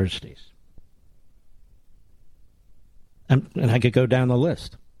and universities. And I could go down the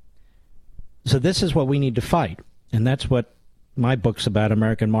list. So this is what we need to fight. And that's what my book's about,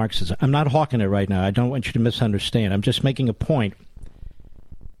 American Marxism. I'm not hawking it right now. I don't want you to misunderstand. I'm just making a point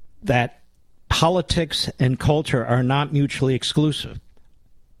that politics and culture are not mutually exclusive.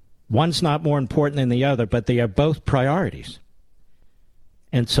 One's not more important than the other, but they are both priorities.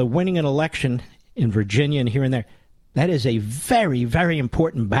 And so winning an election in Virginia and here and there, that is a very, very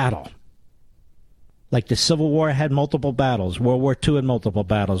important battle. Like the Civil War had multiple battles, World War II had multiple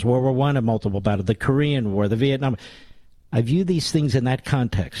battles, World War I had multiple battles, the Korean War, the Vietnam. I view these things in that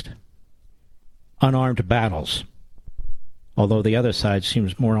context. Unarmed battles. Although the other side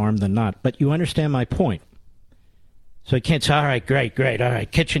seems more armed than not. But you understand my point. So you can't say, all right, great, all right,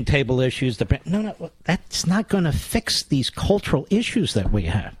 kitchen table issues. No, that's not going to fix these cultural issues that we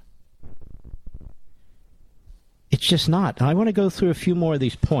have. It's just not. I want to go through a few more of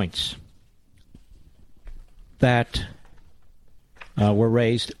these points that were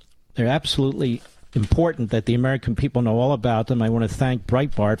raised. They're absolutely important that the American people know all about them. I want to thank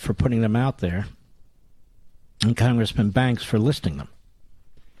Breitbart for putting them out there and Congressman Banks for listing them.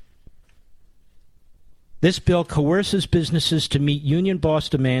 This bill coerces businesses to meet union boss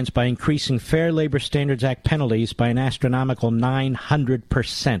demands by increasing Fair Labor Standards Act penalties by an astronomical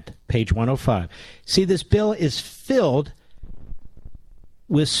 900%. Page 105. See, this bill is filled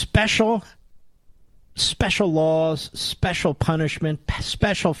with special laws, special punishment,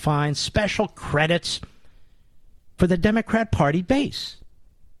 special fines, special credits for the Democrat Party base.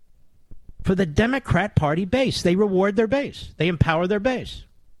 For the Democrat Party base. They reward their base. They empower their base.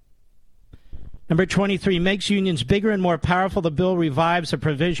 Number 23, makes unions bigger and more powerful. The bill revives a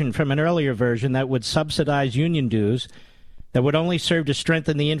provision from an earlier version that would subsidize union dues that would only serve to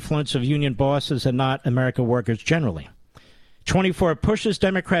strengthen the influence of union bosses and not American workers generally. 24, pushes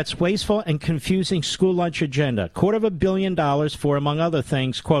Democrats' wasteful and confusing school lunch agenda. $250 million for, among other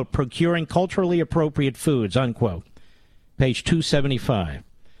things, quote, procuring culturally appropriate foods, unquote. Page 275.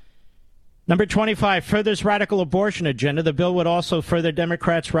 Number 25, furthers radical abortion agenda. The bill would also further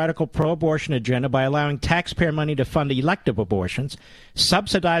Democrats' radical pro-abortion agenda by allowing taxpayer money to fund elective abortions,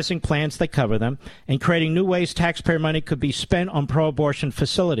 subsidizing plans that cover them, and creating new ways taxpayer money could be spent on pro-abortion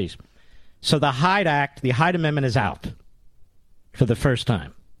facilities. So the Hyde Act, the Hyde Amendment, is out for the first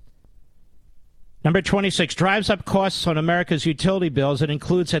time. Number 26, drives up costs on America's utility bills. It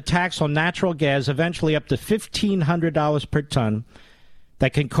includes a tax on natural gas, eventually up to $1,500 per ton,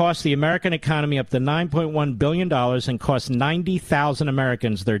 that can cost the American economy up to $9.1 billion and cost 90,000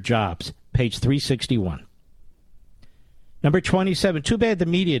 Americans their jobs. Page 361. Number 27, too bad the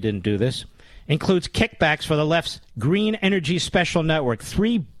media didn't do this, includes kickbacks for the left's Green Energy Special Network.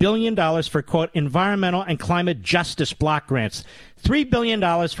 $3 billion for, quote, environmental and climate justice block grants. $3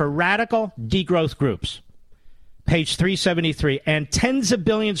 billion for radical degrowth groups. Page 373. And tens of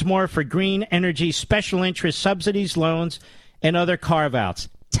billions more for green energy special interest subsidies, loans, and other carve-outs.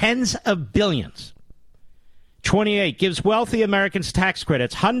 Tens of billions. 28, gives wealthy Americans tax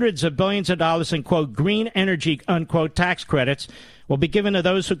credits. Hundreds of billions of dollars in, quote, green energy, unquote, tax credits will be given to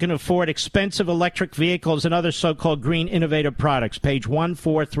those who can afford expensive electric vehicles and other so-called green innovative products. Page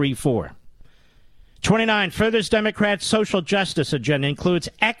 1434. 29, furthers Democrats' social justice agenda, includes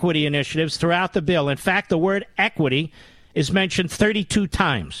equity initiatives throughout the bill. In fact, the word equity is mentioned 32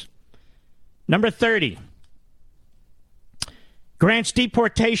 times. Number 30, grants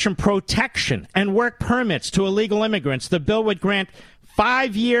deportation protection and work permits to illegal immigrants. The bill would grant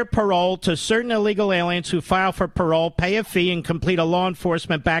 5-year parole to certain illegal aliens who file for parole, pay a fee, and complete a law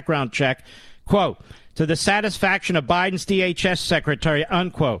enforcement background check, quote, to the satisfaction of Biden's DHS secretary,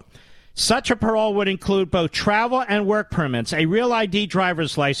 unquote. Such a parole would include both travel and work permits, a real ID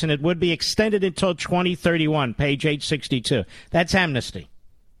driver's license. It would be extended until 2031, page 862. That's amnesty.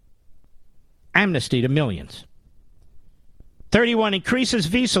 Amnesty to millions. 31, increases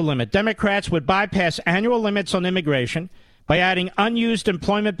visa limit. Democrats would bypass annual limits on immigration by adding unused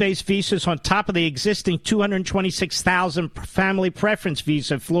employment-based visas on top of the existing 226,000 family preference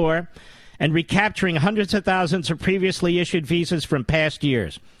visa floor and recapturing hundreds of thousands of previously issued visas from past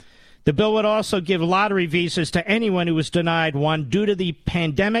years. The bill would also give lottery visas to anyone who was denied one due to the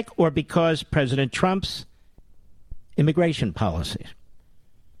pandemic or because President Trump's immigration policies.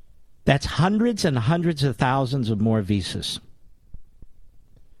 That's hundreds and hundreds of thousands of more visas.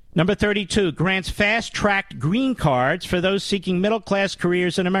 Number 32, grants fast-tracked green cards for those seeking middle-class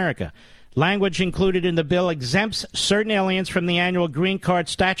careers in America. Language included in the bill exempts certain aliens from the annual green card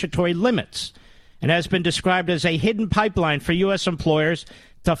statutory limits and has been described as a hidden pipeline for U.S. employers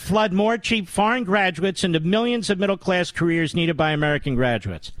to flood more cheap foreign graduates into millions of middle-class careers needed by American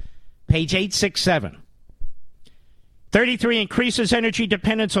graduates. Page 867. 33, increases energy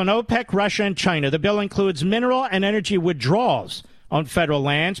dependence on OPEC, Russia, and China. The bill includes mineral and energy withdrawals on federal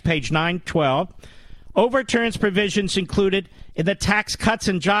lands, page 912, overturns provisions included in the Tax Cuts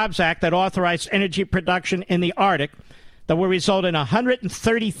and Jobs Act that authorized energy production in the Arctic that will result in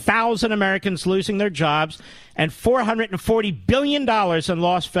 130,000 Americans losing their jobs and $440 billion in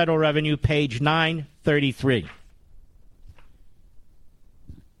lost federal revenue, page 933.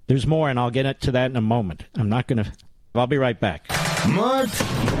 There's more, and I'll get to that in a moment. I'll be right back. Mark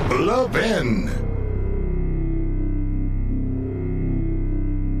Levin.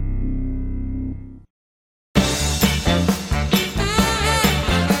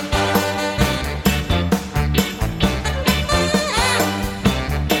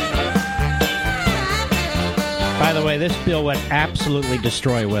 By the way, this bill would absolutely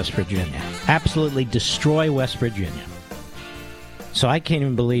destroy West Virginia. Absolutely destroy West Virginia. So I can't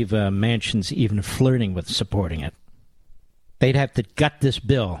even believe Manchin's even flirting with supporting it. They'd have to gut this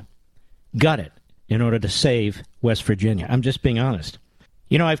bill, gut it, in order to save West Virginia. I'm just being honest.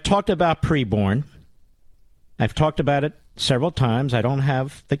 You know, I've talked about preborn. I've talked about it several times. I don't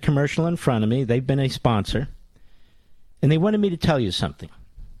have the commercial in front of me. They've been a sponsor. And they wanted me to tell you something.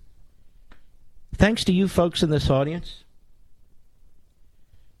 Thanks to you folks in this audience,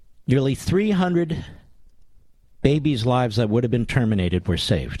 nearly 300 babies' lives that would have been terminated were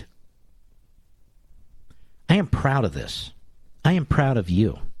saved. I am proud of this. I am proud of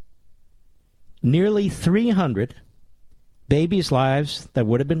you. Nearly 300 babies' lives that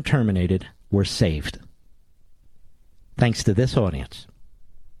would have been terminated were saved. Thanks to this audience.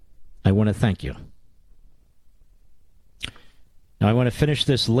 I want to thank you. Now I want to finish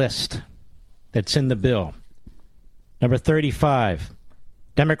this list that's in the bill. Number 35.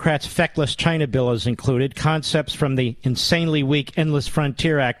 Democrats' feckless China bill is included. Concepts from the insanely weak Endless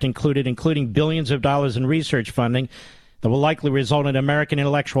Frontier Act including billions of dollars in research funding that will likely result in American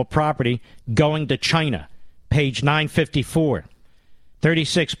intellectual property going to China. Page 954.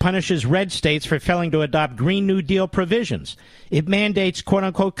 36. Punishes red states for failing to adopt Green New Deal provisions. It mandates,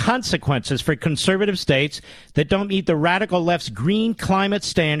 quote-unquote, consequences for conservative states that don't meet the radical left's green climate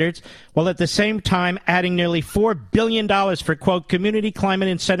standards, while at the same time adding nearly $4 billion for, quote, community climate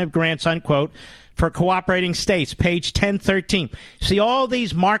incentive grants, unquote, for cooperating states. Page 1013. See, all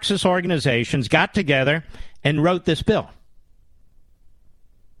these Marxist organizations got together and wrote this bill.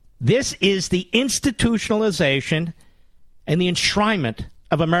 This is the institutionalization and the enshrinement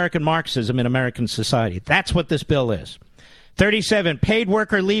of American Marxism in American society. That's what this bill is. 37, paid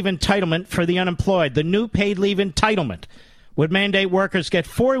worker leave entitlement for the unemployed. The new paid leave entitlement would mandate workers get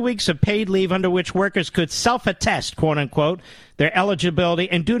 4 weeks of paid leave under which workers could self-attest, quote-unquote, their eligibility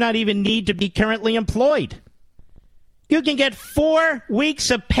and do not even need to be currently employed. You can get 4 weeks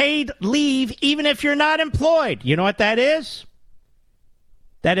of paid leave even if you're not employed. You know what that is?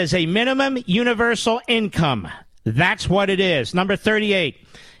 That is a minimum universal income. That's what it is. Number 38,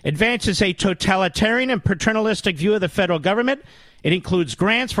 advances a totalitarian and paternalistic view of the federal government. It includes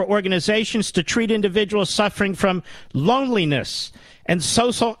grants for organizations to treat individuals suffering from loneliness and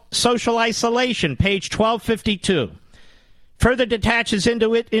social isolation, page 1252. Further detaches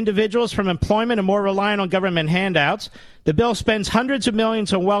individuals from employment and more reliant on government handouts. The bill spends hundreds of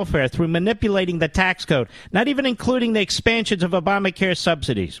millions on welfare through manipulating the tax code, not even including the expansions of Obamacare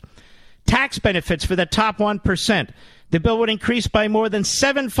subsidies. Tax benefits for the top 1%. The bill would increase by more than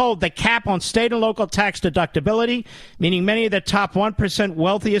sevenfold the cap on state and local tax deductibility, meaning many of the top 1%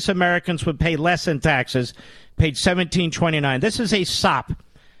 wealthiest Americans would pay less in taxes. Page 1729. This is a sop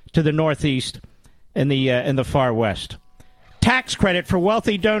to the Northeast and the far West. Tax credit for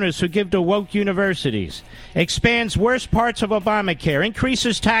wealthy donors who give to woke universities. Expands worst parts of Obamacare.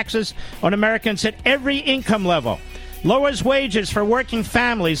 Increases taxes on Americans at every income level. Lowers wages for working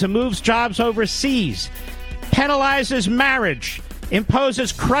families and moves jobs overseas. Penalizes marriage.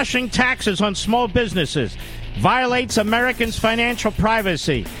 Imposes crushing taxes on small businesses. Violates Americans' financial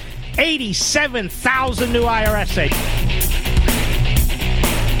privacy. 87,000 new IRS agents.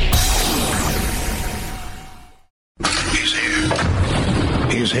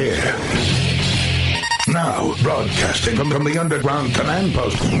 He's here. Now, broadcasting from the underground command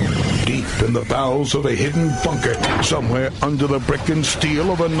post, deep in the bowels of a hidden bunker, somewhere under the brick and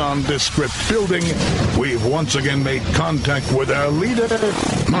steel of a nondescript building, we've once again made contact with our leader,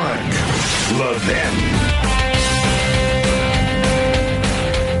 Mark Levin.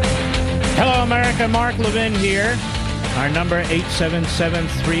 Hello, America. Mark Levin here. Our number,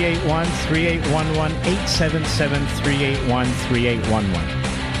 877-381-3811, 877-381-3811.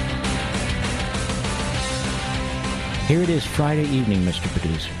 Here it is Friday evening, Mr.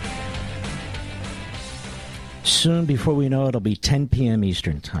 Producer. Soon, before we know it, it'll be 10 p.m.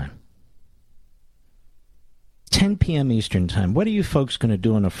 Eastern Time. 10 p.m. Eastern Time. What are you folks going to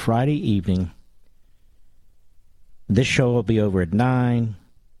do on a Friday evening? This show will be over at 9.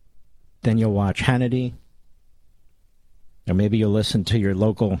 Then you'll watch Hannity. Or maybe you'll listen to your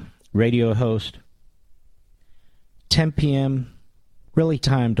local radio host. 10 p.m., really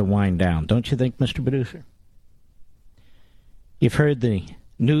time to wind down, don't you think, Mr. Producer? You've heard the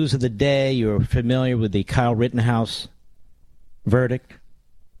news of the day. You're familiar with the Kyle Rittenhouse verdict.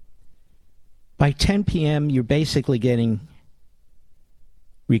 By 10 p.m., you're basically getting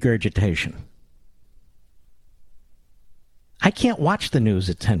regurgitation. I can't watch the news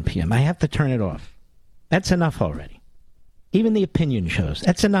at 10 p.m. I have to turn it off. That's enough already. Even the opinion shows.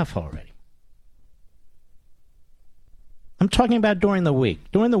 That's enough already. I'm talking about during the week.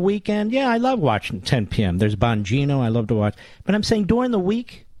 During the weekend, yeah, I love watching 10 p.m. There's Bongino I love to watch. But I'm saying during the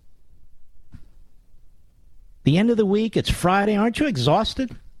week, the end of the week, it's Friday. Aren't you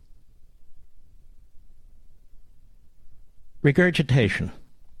exhausted? Regurgitation.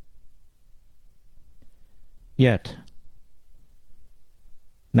 Yet.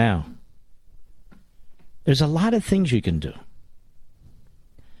 Now, there's a lot of things you can do.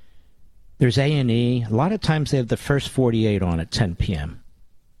 There's A&E. A lot of times they have the first 48 on at 10 p.m.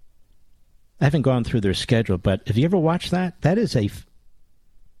 I haven't gone through their schedule, but have you ever watched that? That is a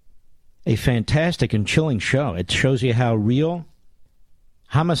fantastic and chilling show. It shows you how real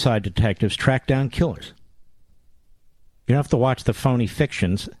homicide detectives track down killers. You don't have to watch the phony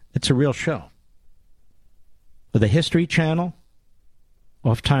fictions. It's a real show. For the History Channel,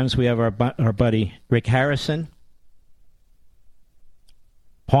 oftentimes we have our buddy Rick Harrison.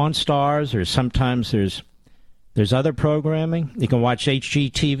 Pawn Stars, or sometimes there's other programming. You can watch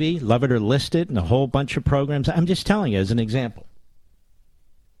HGTV, Love It or List It, and a whole bunch of programs. I'm just telling you as an example.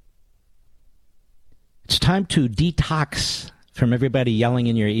 It's time to detox from everybody yelling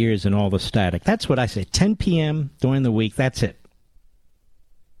in your ears and all the static. That's what I say. 10 p.m. during the week, that's it.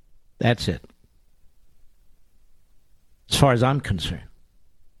 That's it. As far as I'm concerned.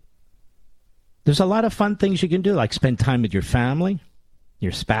 There's a lot of fun things you can do, like spend time with your family,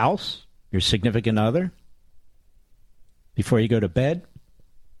 your spouse, your significant other, before you go to bed.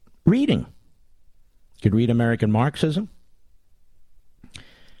 Reading. You could read American Marxism.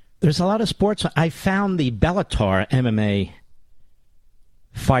 There's a lot of sports. I found the Bellator MMA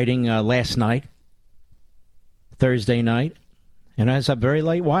fighting last night, Thursday night, and I was up very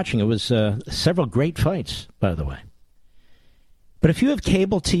late watching. It was several great fights, by the way. But if you have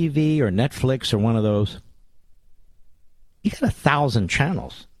cable TV or Netflix or one of those, you got 1,000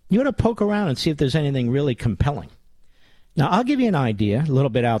 channels. You ought to poke around and see if there's anything really compelling. Now, I'll give you an idea, a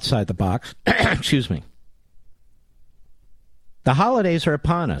little bit outside the box. Excuse me. The holidays are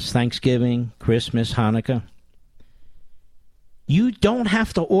upon us. Thanksgiving, Christmas, Hanukkah. You don't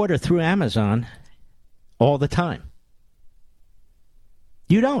have to order through Amazon all the time.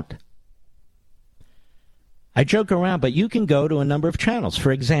 You don't. I joke around, but you can go to a number of channels.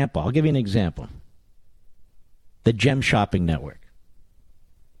 For example, I'll give you an example. The Gem Shopping Network.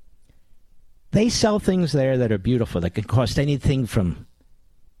 They sell things there that are beautiful, that can cost anything from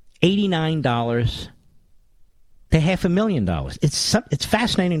 $89 to $500,000. It's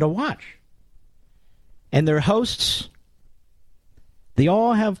fascinating to watch. And their hosts, they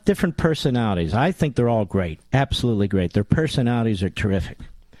all have different personalities. I think they're all great, absolutely great. Their personalities are terrific.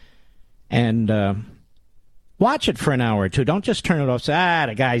 And watch it for an hour or two. Don't just turn it off and say,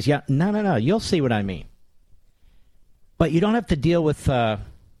 the guy's young. No. You'll see what I mean. But you don't have to deal with, the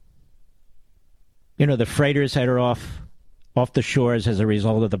freighters that are off the shores as a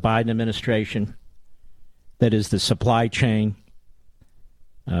result of the Biden administration. That is the supply chain.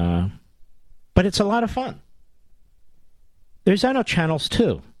 But it's a lot of fun. There's other channels,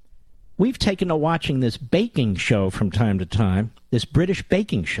 too. We've taken to watching this baking show from time to time, this British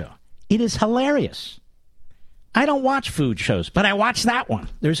baking show. It is hilarious. I don't watch food shows, but I watch that one.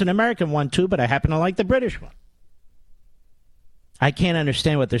 There's an American one, too, but I happen to like the British one. I can't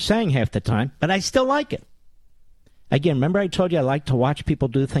understand what they're saying half the time, but I still like it. Again, remember I told you I like to watch people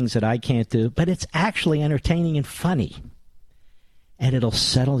do things that I can't do, but it's actually entertaining and funny. And it'll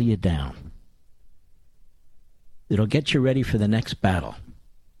settle you down. It'll get you ready for the next battle.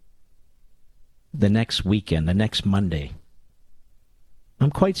 The next weekend, the next Monday.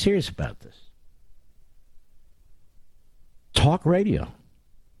 I'm quite serious about this. Talk radio.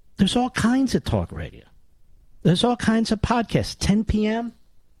 There's all kinds of talk radio. There's all kinds of podcasts. 10 p.m.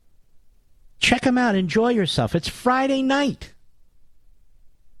 Check them out. Enjoy yourself. It's Friday night.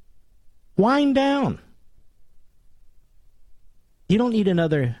 Wind down. You don't need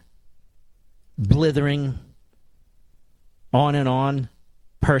another blithering on and on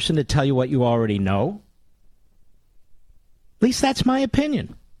person to tell you what you already know. At least that's my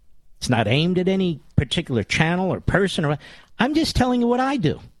opinion. It's not aimed at any particular channel or person. I'm just telling you what I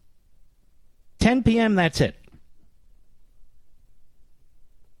do. 10 p.m., that's it.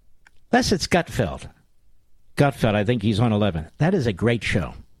 Unless it's Gutfeld. Gutfeld, I think he's on 11. That is a great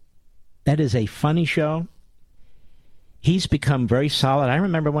show. That is a funny show. He's become very solid. I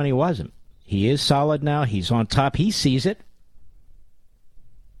remember when he wasn't. He is solid now. He's on top. He sees it.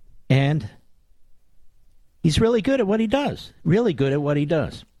 And he's really good at what he does. Really good at what he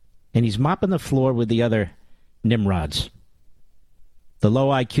does. And he's mopping the floor with the other Nimrods. The low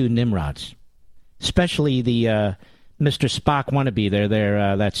IQ Nimrods. Especially the Mr. Spock wannabe. They're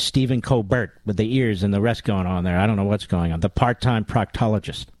there. That's Stephen Colbert with the ears and the rest going on there. I don't know what's going on. The part-time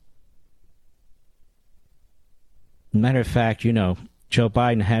proctologist. Matter of fact, you know, Joe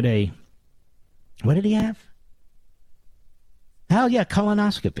Biden had a... What did he have? Oh, yeah,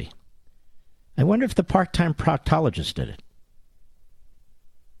 colonoscopy. I wonder if the part-time proctologist did it.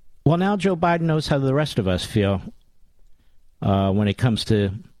 Well, now Joe Biden knows how the rest of us feel when it comes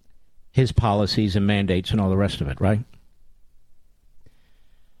to his policies and mandates and all the rest of it, right?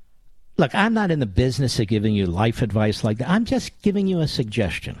 Look, I'm not in the business of giving you life advice like that. I'm just giving you a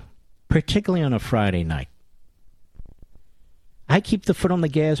suggestion, particularly on a Friday night. I keep the foot on the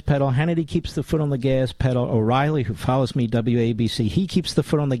gas pedal. Hannity keeps the foot on the gas pedal. O'Reilly, who follows me, WABC, he keeps the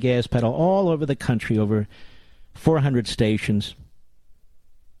foot on the gas pedal all over the country, over 400 stations.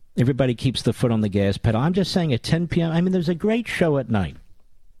 Everybody keeps the foot on the gas pedal. I'm just saying at 10 p.m., I mean, there's a great show at night.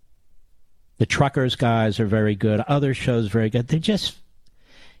 The Truckers guys are very good. Other shows very good. They're just,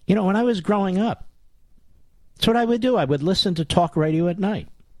 you know, when I was growing up, that's what I would do. I would listen to talk radio at night.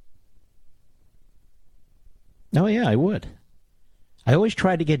 Oh, yeah, I would. I always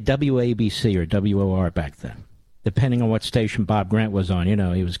tried to get WABC or WOR back then, depending on what station Bob Grant was on. You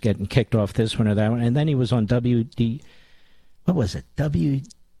know, he was getting kicked off this one or that one. And then he was on what was it?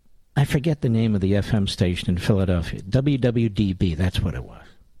 I forget the name of the FM station in Philadelphia. WWDB, that's what it was.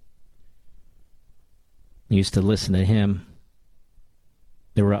 I used to listen to him.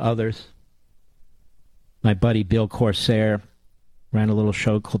 There were others. My buddy Bill Corsair ran a little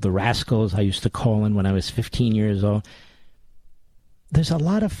show called The Rascals. I used to call in when I was 15 years old. There's a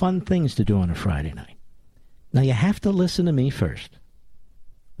lot of fun things to do on a Friday night. Now, you have to listen to me first.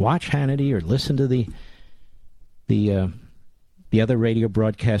 Watch Hannity or listen to the other radio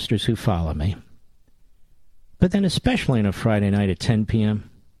broadcasters who follow me. But then especially on a Friday night at 10 p.m.,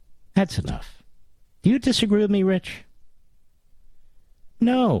 that's enough. Do you disagree with me, Rich?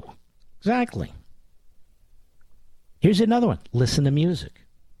 No, exactly. Here's another one. Listen to music.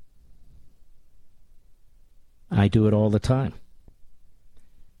 I do it all the time.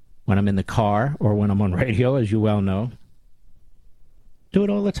 When I'm in the car or when I'm on radio, as you well know. Do it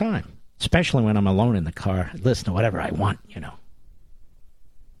all the time. Especially when I'm alone in the car. Listen to whatever I want, you know.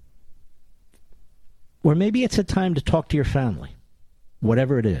 Or maybe it's a time to talk to your family.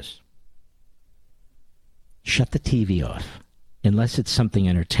 Whatever it is. Shut the TV off. Unless it's something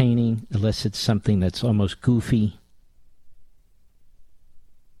entertaining. Unless it's something that's almost goofy.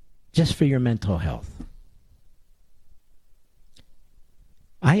 Just for your mental health.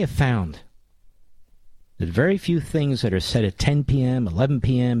 I have found that very few things that are said at 10 p.m., 11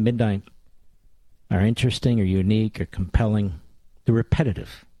 p.m., midnight are interesting or unique or compelling. They're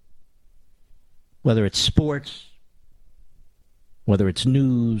repetitive. Whether it's sports, whether it's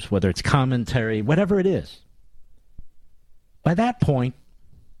news, whether it's commentary, whatever it is. By that point,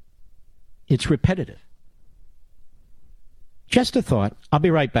 it's repetitive. Just a thought. I'll be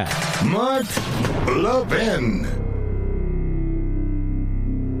right back. Mark Levin.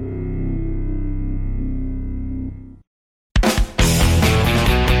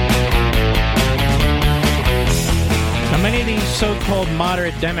 Many of these so-called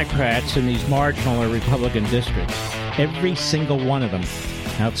moderate Democrats in these marginal or Republican districts, every single one of them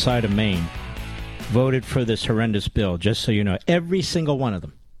outside of Maine voted for this horrendous bill, just so you know. Every single one of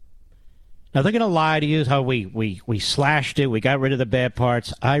them. Now, they're going to lie to you how we slashed it, we got rid of the bad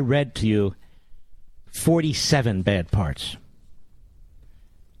parts. I read to you 47 bad parts.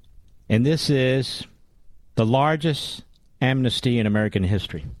 And this is the largest amnesty in American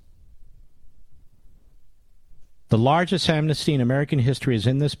history. The largest amnesty in American history is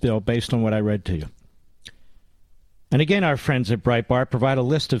in this bill based on what I read to you. And again, our friends at Breitbart provide a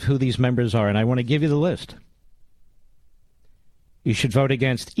list of who these members are, and I want to give you the list. You should vote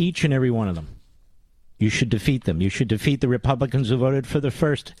against each and every one of them. You should defeat them. You should defeat the Republicans who voted for the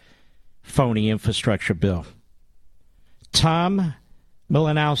first phony infrastructure bill. Tom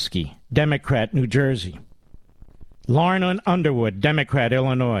Malinowski, Democrat, New Jersey. Lauren Underwood, Democrat,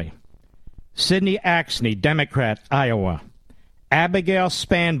 Illinois. Sidney Axney, Democrat, Iowa. Abigail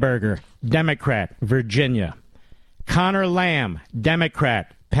Spanberger, Democrat, Virginia. Connor Lamb,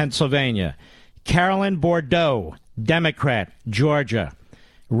 Democrat, Pennsylvania. Carolyn Bordeaux, Democrat, Georgia.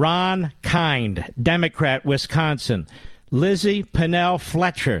 Ron Kind, Democrat, Wisconsin. Lizzie Pinnell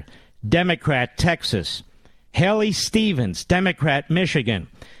Fletcher, Democrat, Texas. Haley Stevens, Democrat, Michigan.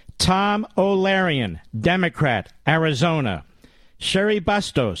 Tom O'Larian, Democrat, Arizona. Sherry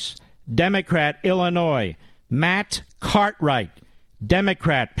Bustos, Democrat, Illinois. Matt Cartwright,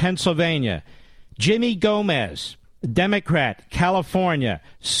 Democrat, Pennsylvania. Jimmy Gomez, Democrat, California.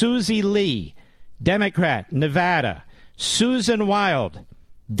 Susie Lee, Democrat, Nevada. Susan Wild,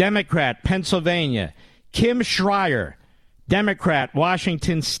 Democrat, Pennsylvania. Kim Schreier, Democrat,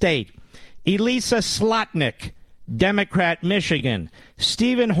 Washington State. Elisa Slotnick, Democrat, Michigan.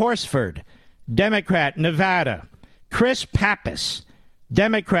 Stephen Horsford, Democrat, Nevada. Chris Pappas,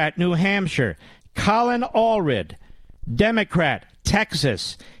 Democrat, New Hampshire. Colin Allred, Democrat,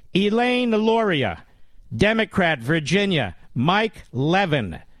 Texas. Elaine Luria, Democrat, Virginia. Mike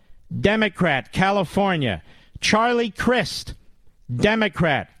Levin, Democrat, California. Charlie Crist,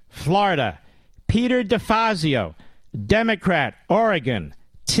 Democrat, Florida. Peter DeFazio, Democrat, Oregon.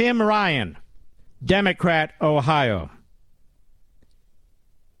 Tim Ryan, Democrat, Ohio.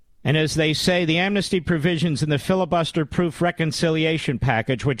 And as they say, the amnesty provisions in the filibuster-proof reconciliation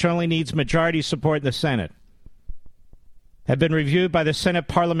package, which only needs majority support in the Senate, have been reviewed by the Senate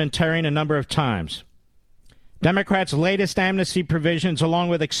parliamentarian a number of times. Democrats' latest amnesty provisions, along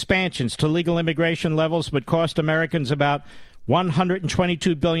with expansions to legal immigration levels, would cost Americans about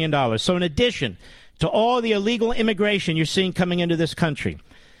 $122 billion. So in addition to all the illegal immigration you're seeing coming into this country,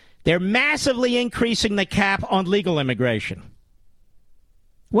 they're massively increasing the cap on legal immigration.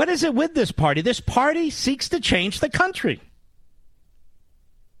 What is it with this party? This party seeks to change the country.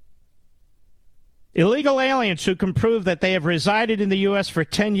 Illegal aliens who can prove that they have resided in the U.S. for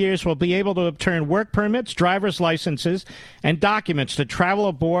 10 years will be able to obtain work permits, driver's licenses, and documents to travel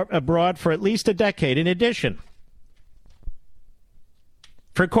abroad for at least a decade. In addition,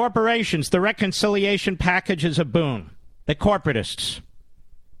 for corporations, the reconciliation package is a boon. The corporatists.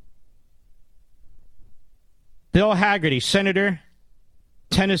 Bill Hagerty, Senator,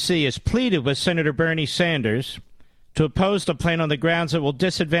 Tennessee, has pleaded with Senator Bernie Sanders to oppose the plan on the grounds it will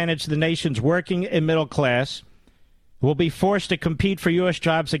disadvantage the nation's working and middle class, who will be forced to compete for U.S.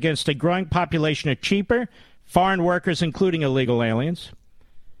 jobs against a growing population of cheaper foreign workers, including illegal aliens.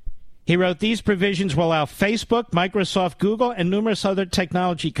 He wrote, these provisions will allow Facebook, Microsoft, Google, and numerous other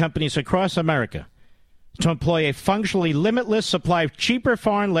technology companies across America to employ a functionally limitless supply of cheaper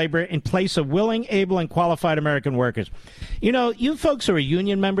foreign labor in place of willing, able, and qualified American workers. You know, you folks who are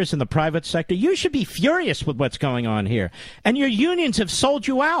union members in the private sector, you should be furious with what's going on here. And your unions have sold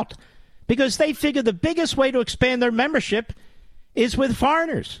you out because they figure the biggest way to expand their membership is with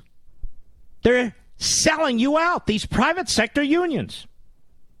foreigners. They're selling you out, these private sector unions.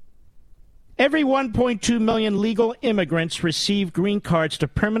 Every 1.2 million legal immigrants receive green cards to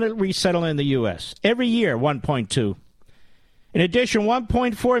permanently resettle in the U.S. Every year, 1.2. In addition,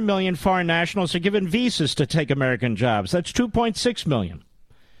 1.4 million foreign nationals are given visas to take American jobs. That's 2.6 million.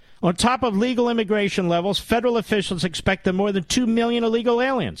 On top of legal immigration levels, federal officials expect that more than 2 million illegal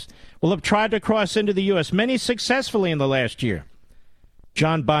aliens will have tried to cross into the U.S., many successfully in the last year.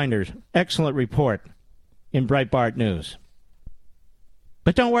 John Binder's excellent report in Breitbart News.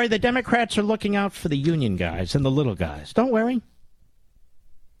 But don't worry, the Democrats are looking out for the union guys and the little guys. Don't worry.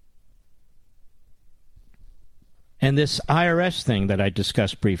 And this IRS thing that I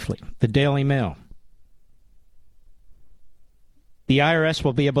discussed briefly, the Daily Mail. The IRS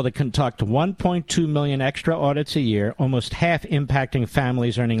will be able to conduct 1.2 million extra audits a year, almost half impacting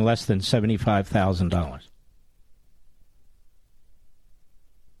families earning less than $75,000.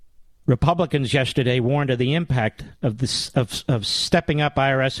 Republicans yesterday warned of the impact of this of stepping up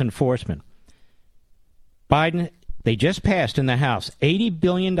IRS enforcement. Biden, they just passed in the House $80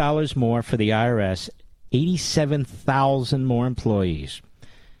 billion more for the IRS, 87,000 more employees.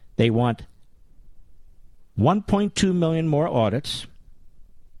 They want 1.2 million more audits,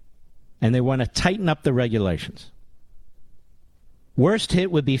 and they want to tighten up the regulations. Worst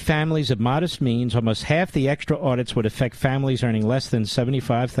hit would be families of modest means. Almost half the extra audits would affect families earning less than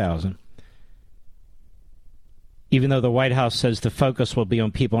 $75,000. Even though the White House says the focus will be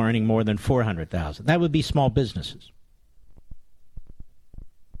on people earning more than $400,000. That would be small businesses.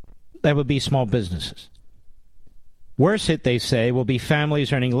 That would be small businesses. Worst hit, they say, will be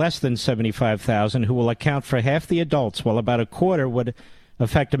families earning less than $75,000 who will account for half the adults, while about a quarter would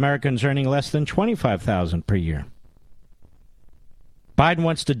affect Americans earning less than $25,000 per year. Biden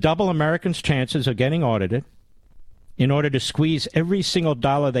wants to double Americans' chances of getting audited in order to squeeze every single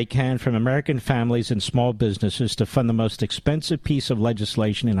dollar they can from American families and small businesses to fund the most expensive piece of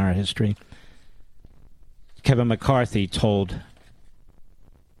legislation in our history. Kevin McCarthy told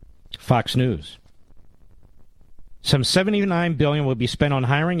Fox News. Some $79 billion will be spent on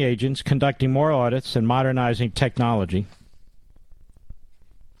hiring agents, conducting more audits, and modernizing technology.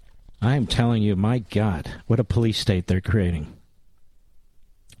 I am telling you, my God, what a police state they're creating.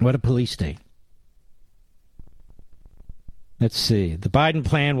 What a police state. Let's see. The Biden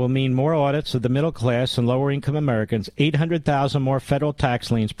plan will mean more audits of the middle class and lower-income Americans, 800,000 more federal tax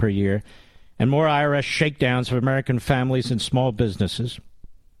liens per year, and more IRS shakedowns of American families and small businesses.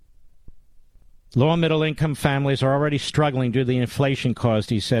 Low and middle-income families are already struggling due to the inflation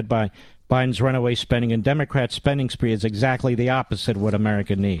caused, he said, by Biden's runaway spending, and Democrats' spending spree is exactly the opposite of what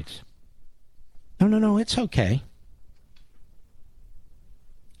America needs. No, it's okay.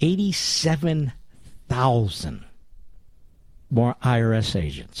 87,000 more IRS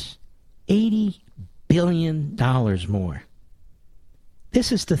agents. $80 billion more.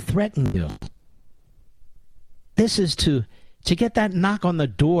 This is to threaten you. This is to get that knock on the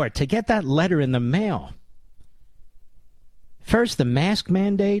door, to get that letter in the mail. First, the mask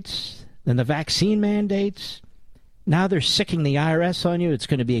mandates, then the vaccine mandates. Now they're sicking the IRS on you. It's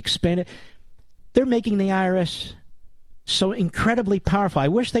going to be expanded. They're making the IRS so incredibly powerful. I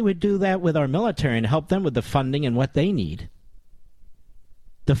wish they would do that with our military and help them with the funding and what they need.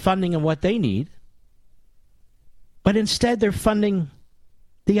 The funding and what they need. But instead, they're funding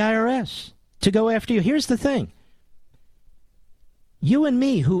the IRS to go after you. Here's the thing. You and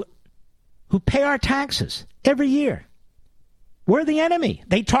me, who pay our taxes every year, we're the enemy.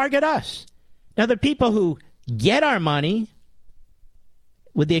 They target us. Now, the people who get our money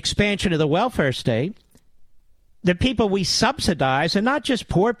with the expansion of the welfare state, the people we subsidize, and not just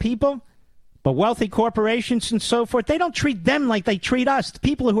poor people, but wealthy corporations and so forth, they don't treat them like they treat us. The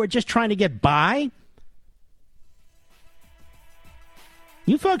people who are just trying to get by.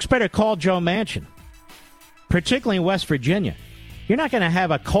 You folks better call Joe Manchin, particularly in West Virginia. You're not going to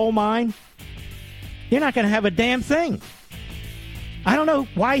have a coal mine. You're not going to have a damn thing. I don't know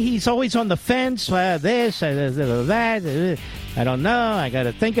why he's always on the fence. This, that. I don't know. I got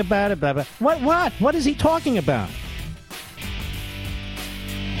to think about it. Blah, blah. What? What is he talking about?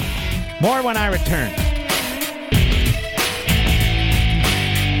 More when I return.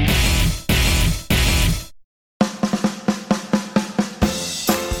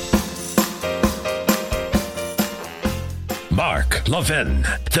 Mark Levin,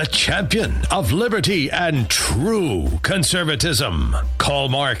 the champion of liberty and true conservatism. Call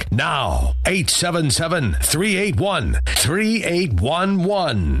Mark now,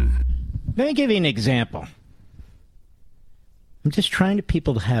 877-381-3811. Let me give you an example. I'm just trying to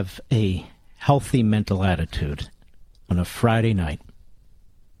people to have a healthy mental attitude on a Friday night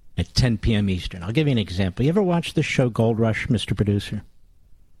at 10 p.m. Eastern. I'll give you an example. You ever watch the show Gold Rush, Mr. Producer?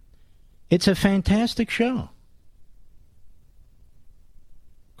 It's a fantastic show.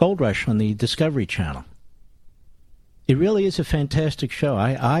 Gold Rush on the Discovery Channel. It really is a fantastic show.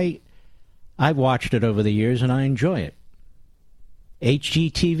 I've watched it over the years, and I enjoy it.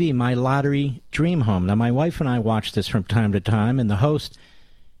 HGTV, my lottery dream home. Now, my wife and I watch this from time to time, and the host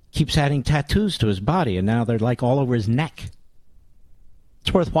keeps adding tattoos to his body, and now they're like all over his neck.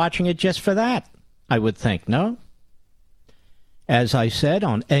 It's worth watching it just for that, I would think, no? As I said,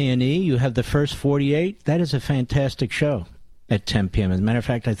 on A&E, you have the first 48. That is a fantastic show at 10 p.m. As a matter of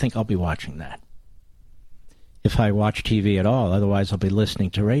fact, I think I'll be watching that. If I watch TV at all, otherwise I'll be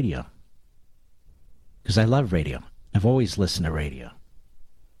listening to radio. Because I love radio. I've always listened to radio.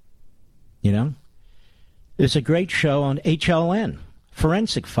 You know? There's a great show on HLN,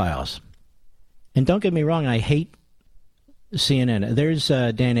 Forensic Files. And don't get me wrong, I hate CNN. There's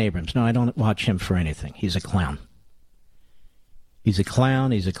Dan Abrams. No, I don't watch him for anything. He's a clown. He's a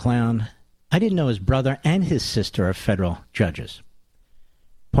clown. He's a clown. I didn't know his brother and his sister are federal judges.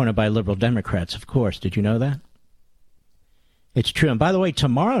 Appointed by liberal Democrats, of course. Did you know that? It's true. And by the way,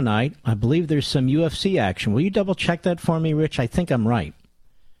 tomorrow night, I believe there's some UFC action. Will you double-check that for me, Rich? I think I'm right.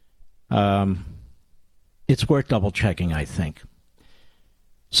 It's worth double-checking, I think.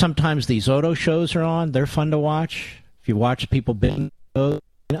 Sometimes these auto shows are on. They're fun to watch. If you watch people bidding,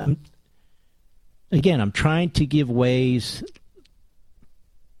 again, I'm trying to give ways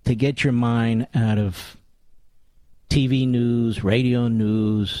to get your mind out of TV news, radio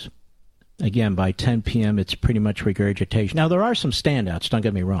news. Again, by 10 p.m., it's pretty much regurgitation. Now, there are some standouts, don't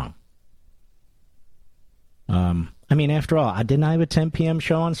get me wrong. I mean, after all, didn't I have a 10 p.m.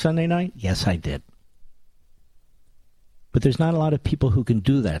 show on Sunday night? Yes, I did. But there's not a lot of people who can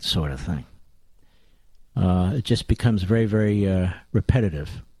do that sort of thing. It just becomes very, very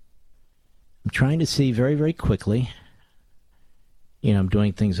repetitive. I'm trying to see very, very quickly. You know, I'm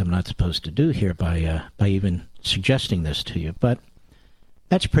doing things I'm not supposed to do here by even suggesting this to you. But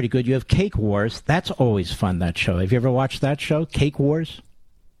that's pretty good. You have Cake Wars. That's always fun, that show. Have you ever watched that show, Cake Wars?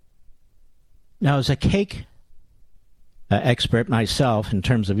 Now, as a cake expert myself in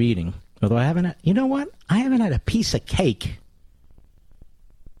terms of eating, although I haven't, you know what? I haven't had a piece of cake.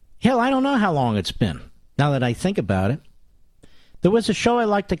 Hell, I don't know how long it's been, now that I think about it. There was a show I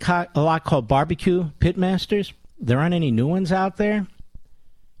liked a lot called Barbecue Pitmasters. There aren't any new ones out there.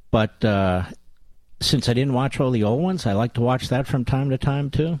 But since I didn't watch all the old ones, I like to watch that from time to time,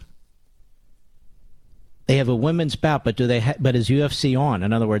 too. They have a women's bout, but but is UFC on?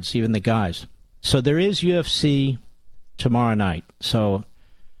 In other words, even the guys. So there is UFC tomorrow night. So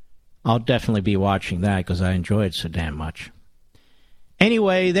I'll definitely be watching that because I enjoy it so damn much.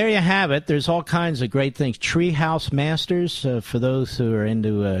 Anyway, there you have it. There's all kinds of great things. Treehouse Masters, for those who are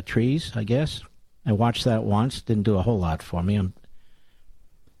into trees, I guess. I watched that once. Didn't do a whole lot for me.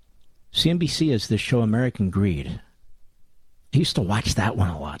 CNBC has this show, American Greed. I used to watch that one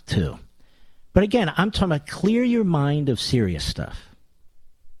a lot, too. But again, I'm talking about clear your mind of serious stuff.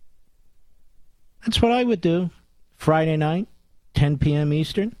 That's what I would do. Friday night, 10 p.m.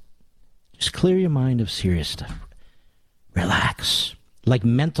 Eastern. Just clear your mind of serious stuff. Relax. Like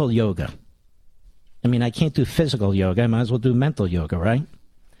mental yoga. I mean, I can't do physical yoga. I might as well do mental yoga, right?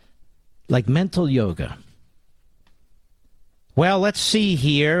 Like mental yoga. Well, let's see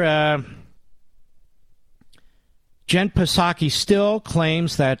here. Jen Psaki still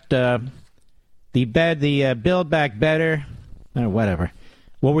claims that the Build Back Better, or whatever,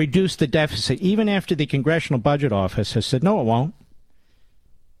 will reduce the deficit, even after the Congressional Budget Office has said, no, it won't.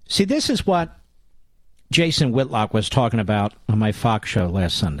 See, this is what Jason Whitlock was talking about on my Fox show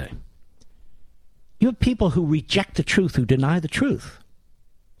last Sunday. You have people who reject the truth, who deny the truth.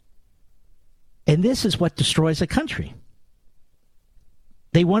 And this is what destroys a country.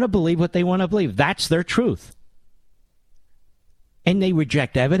 They want to believe what they want to believe. That's their truth. And they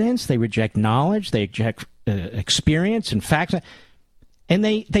reject evidence, they reject knowledge, they reject experience and facts. And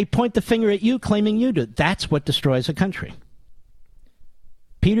they point the finger at you, claiming you do. That's what destroys a country.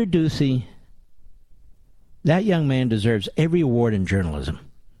 Peter Doocy, that young man deserves every award in journalism.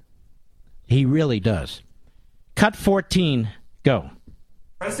 He really does. Cut 14, go.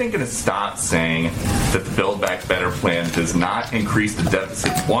 The president going to stop saying that the Build Back Better plan does not increase the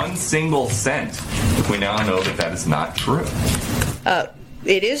deficit 1 single cent if we now know that that is not true?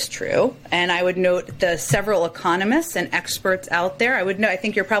 It is true, and I would note the several economists and experts out there. I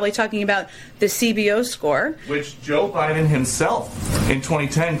think you're probably talking about the CBO score, which Joe Biden himself in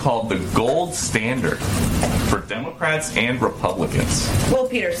 2010 called the gold standard for Democrats and Republicans. Well,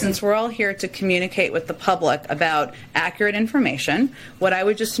 Peter, since we're all here to communicate with the public about accurate information, what I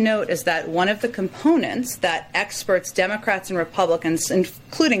would just note is that one of the components that experts, Democrats and Republicans,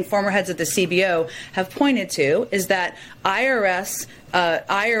 including former heads of the CBO, have pointed to is that IRS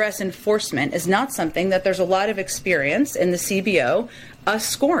enforcement is not something that there's a lot of experience in the CBO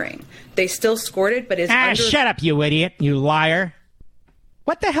scoring. They still scored it, but is shut up, you idiot, you liar.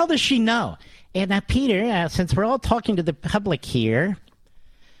 What the hell does she know? And now, Peter, since we're all talking to the public here,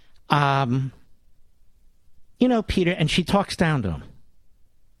 Peter, and she talks down to him.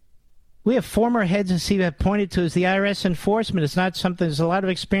 We have former heads of CBO have pointed to as the IRS enforcement. It's not something, there's a lot of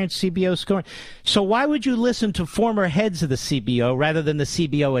experience CBO scoring. So why would you listen to former heads of the CBO rather than the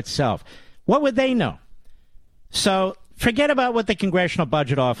CBO itself? What would they know? So forget about what the Congressional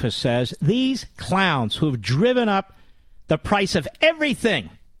Budget Office says. These clowns who have driven up the price of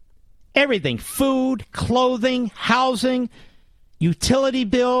everything, food, clothing, housing, utility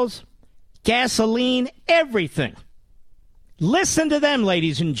bills, gasoline, everything. Listen to them,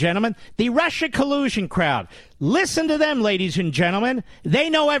 ladies and gentlemen. The Russia collusion crowd. Listen to them, ladies and gentlemen. They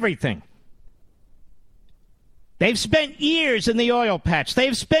know everything. They've spent years in the oil patch.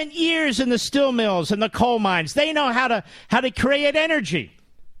 They've spent years in the steel mills and the coal mines. They know how to create energy.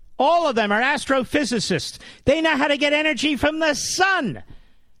 All of them are astrophysicists. They know how to get energy from the sun.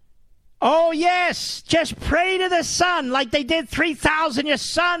 Oh, yes. Just pray to the sun like they did 3,000 years.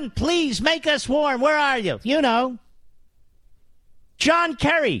 Sun, please make us warm. Where are you? You know. John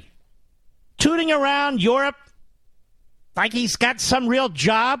Kerry, tooting around Europe like he's got some real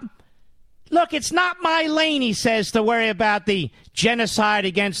job. Look, it's not my lane, he says, to worry about the genocide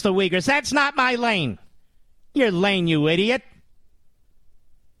against the Uyghurs. That's not my lane. Your lane, you idiot.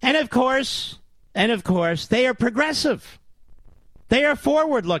 And of course, they are progressive. They are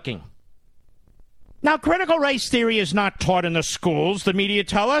forward-looking. Now, critical race theory is not taught in the schools, the media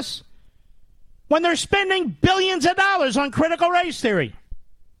tell us, when they're spending billions of dollars on critical race theory.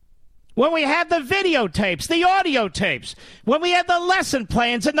 When we have the videotapes, the audio tapes, when we have the lesson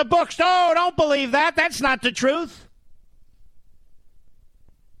plans in the books. Oh, don't believe that. That's not the truth.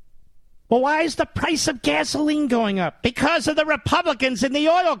 Well, why is the price of gasoline going up? Because of the Republicans and the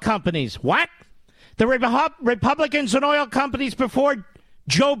oil companies. What? The Republicans and oil companies before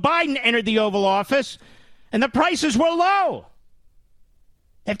Joe Biden entered the Oval Office, and the prices were low.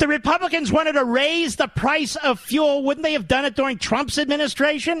 If the Republicans wanted to raise the price of fuel, wouldn't they have done it during Trump's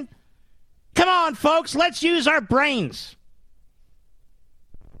administration? Come on, folks, let's use our brains.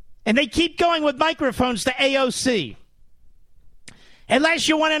 And they keep going with microphones to AOC. Unless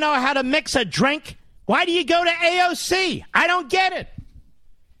you want to know how to mix a drink, why do you go to AOC? I don't get it.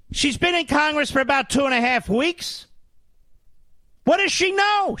 She's been in Congress for about 2.5 weeks. What does she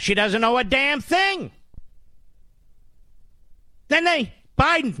know? She doesn't know a damn thing. Then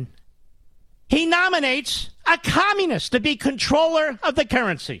Biden, he nominates a communist to be controller of the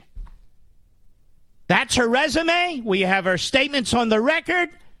currency. That's her resume. We have her statements on the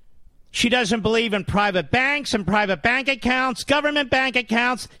record. She doesn't believe in private banks and private bank accounts, government bank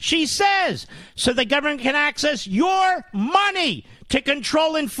accounts. She says, so the government can access your money to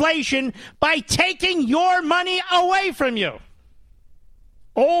control inflation by taking your money away from you.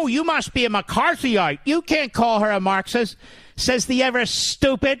 Oh, you must be a McCarthyite. You can't call her a Marxist, says the ever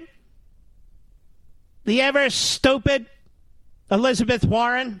stupid Elizabeth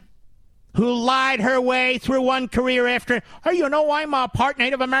Warren, who lied her way through one career after, oh, you know, I'm a part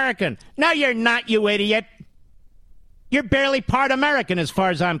Native American. No, you're not, you idiot. You're barely part American as far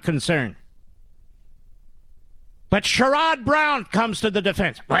as I'm concerned. But Sherrod Brown comes to the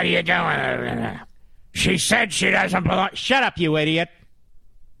defense. What are you doing? She said she doesn't belong. Shut up, you idiot.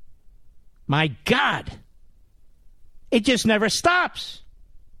 My God. It just never stops.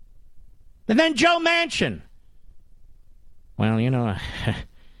 And then Joe Manchin. Well, you know,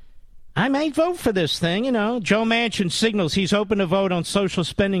 I may vote for this thing, you know. Joe Manchin signals he's open to vote on social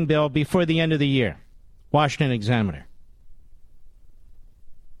spending bill before the end of the year. Washington Examiner.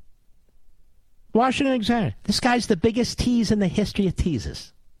 Washington Examiner. This guy's the biggest tease in the history of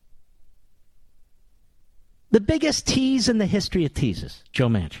teases. The biggest tease in the history of teases. Joe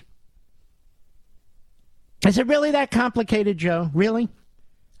Manchin. Is it really that complicated, Joe? Really?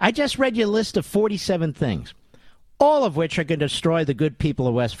 I just read you a list of 47 things, all of which are going to destroy the good people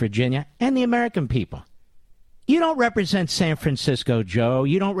of West Virginia and the American people. You don't represent San Francisco, Joe.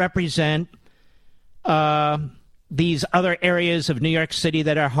 You don't represent these other areas of New York City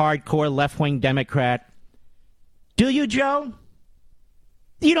that are hardcore left-wing Democrat. Do you, Joe?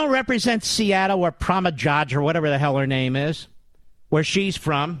 You don't represent Seattle or Pramajaj or whatever the hell her name is, where she's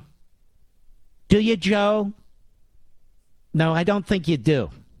from. Do you, Joe? No, I don't think you do.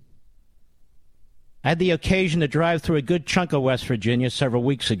 I had the occasion to drive through a good chunk of West Virginia several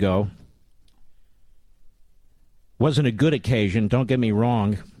weeks ago. Wasn't a good occasion, don't get me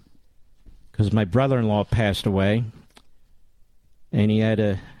wrong, because my brother-in-law passed away, and he had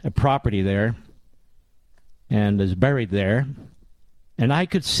a property there, and is buried there, and I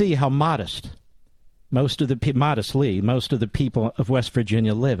could see how modestly most of the people of West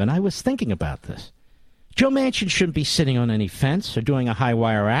Virginia live, and I was thinking about this. Joe Manchin shouldn't be sitting on any fence or doing a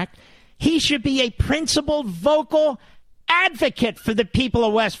high-wire act. He should be a principled, vocal advocate for the people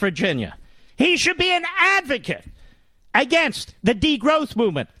of West Virginia. He should be an advocate against the degrowth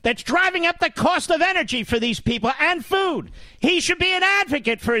movement that's driving up the cost of energy for these people and food. He should be an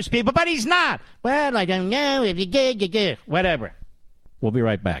advocate for his people, but he's not. Well, I don't know if you get, whatever. We'll be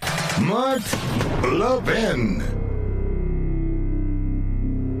right back. Mark Levin.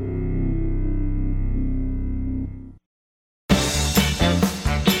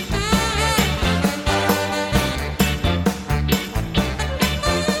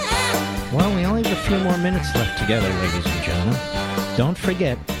 Well, we only have a few more minutes left together, ladies and gentlemen. Don't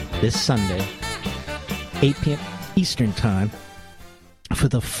forget, this Sunday, 8 p.m. Eastern Time, for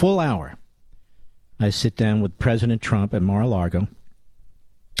the full hour, I sit down with President Trump at Mar-a-Lago.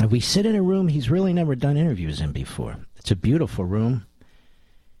 And we sit in a room he's really never done interviews in before. It's a beautiful room.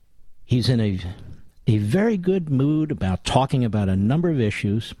 He's in a very good mood about talking about a number of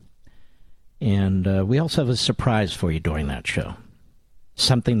issues. And we also have a surprise for you during that show.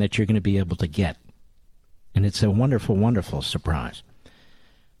 Something that you're going to be able to get. And it's a wonderful, wonderful surprise.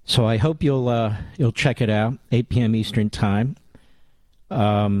 So I hope you'll check it out, 8 p.m. Eastern Time.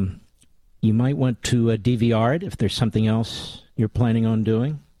 You might want to DVR it if there's something else you're planning on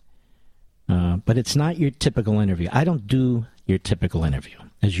doing. But it's not your typical interview. I don't do your typical interview,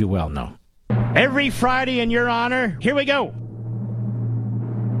 as you well know. Every Friday in your honor, here we go.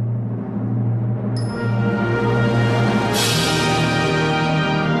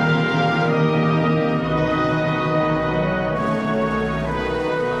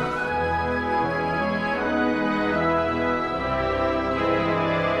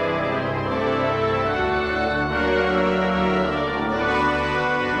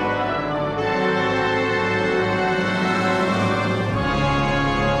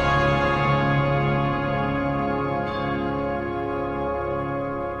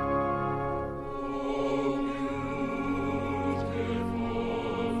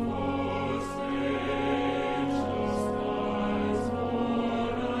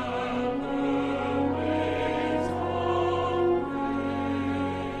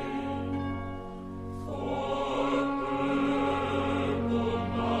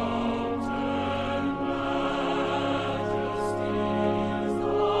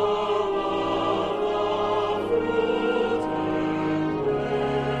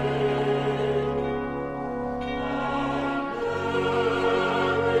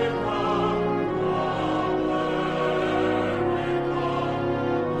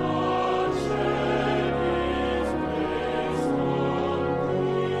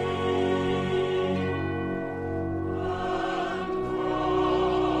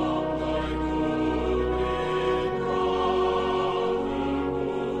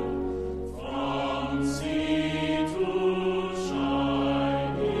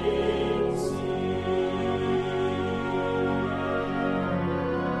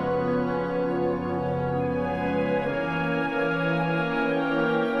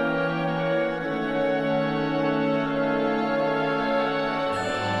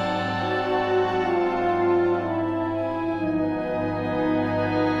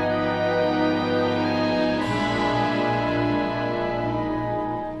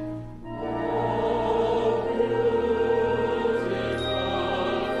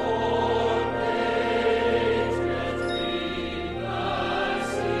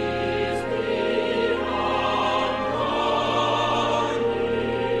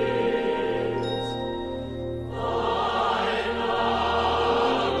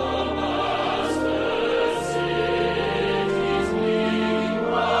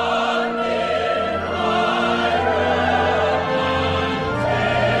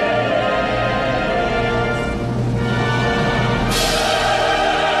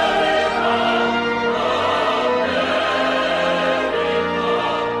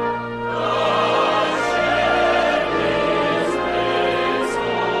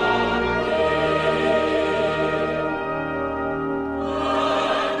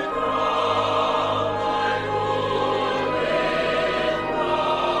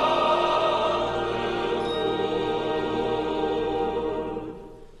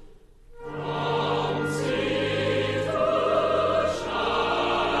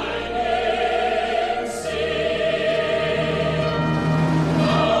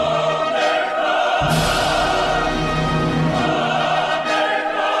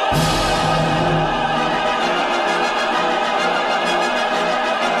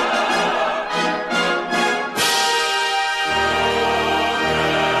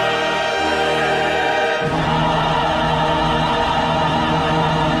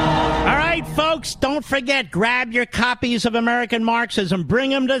 Folks, don't forget, grab your copies of American Marxism.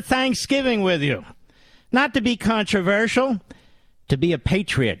 Bring them to Thanksgiving with you. Not to be controversial, to be a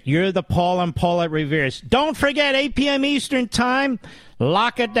patriot. You're the Paul and Paulette Revere's. Don't forget, 8 p.m. Eastern Time.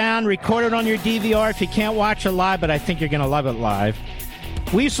 Lock it down. Record it on your DVR if you can't watch it live, but I think you're going to love it live.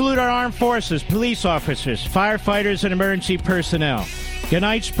 We salute our armed forces, police officers, firefighters, and emergency personnel. Good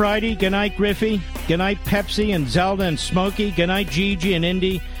night, Spritey. Good night, Griffey. Good night, Pepsi and Zelda and Smokey. Good night, Gigi and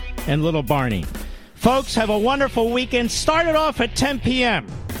Indy and little Barney. Folks, have a wonderful weekend. Start it off at 10 p.m.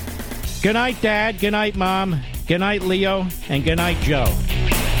 Good night, Dad. Good night, Mom. Good night, Leo. And good night, Joe.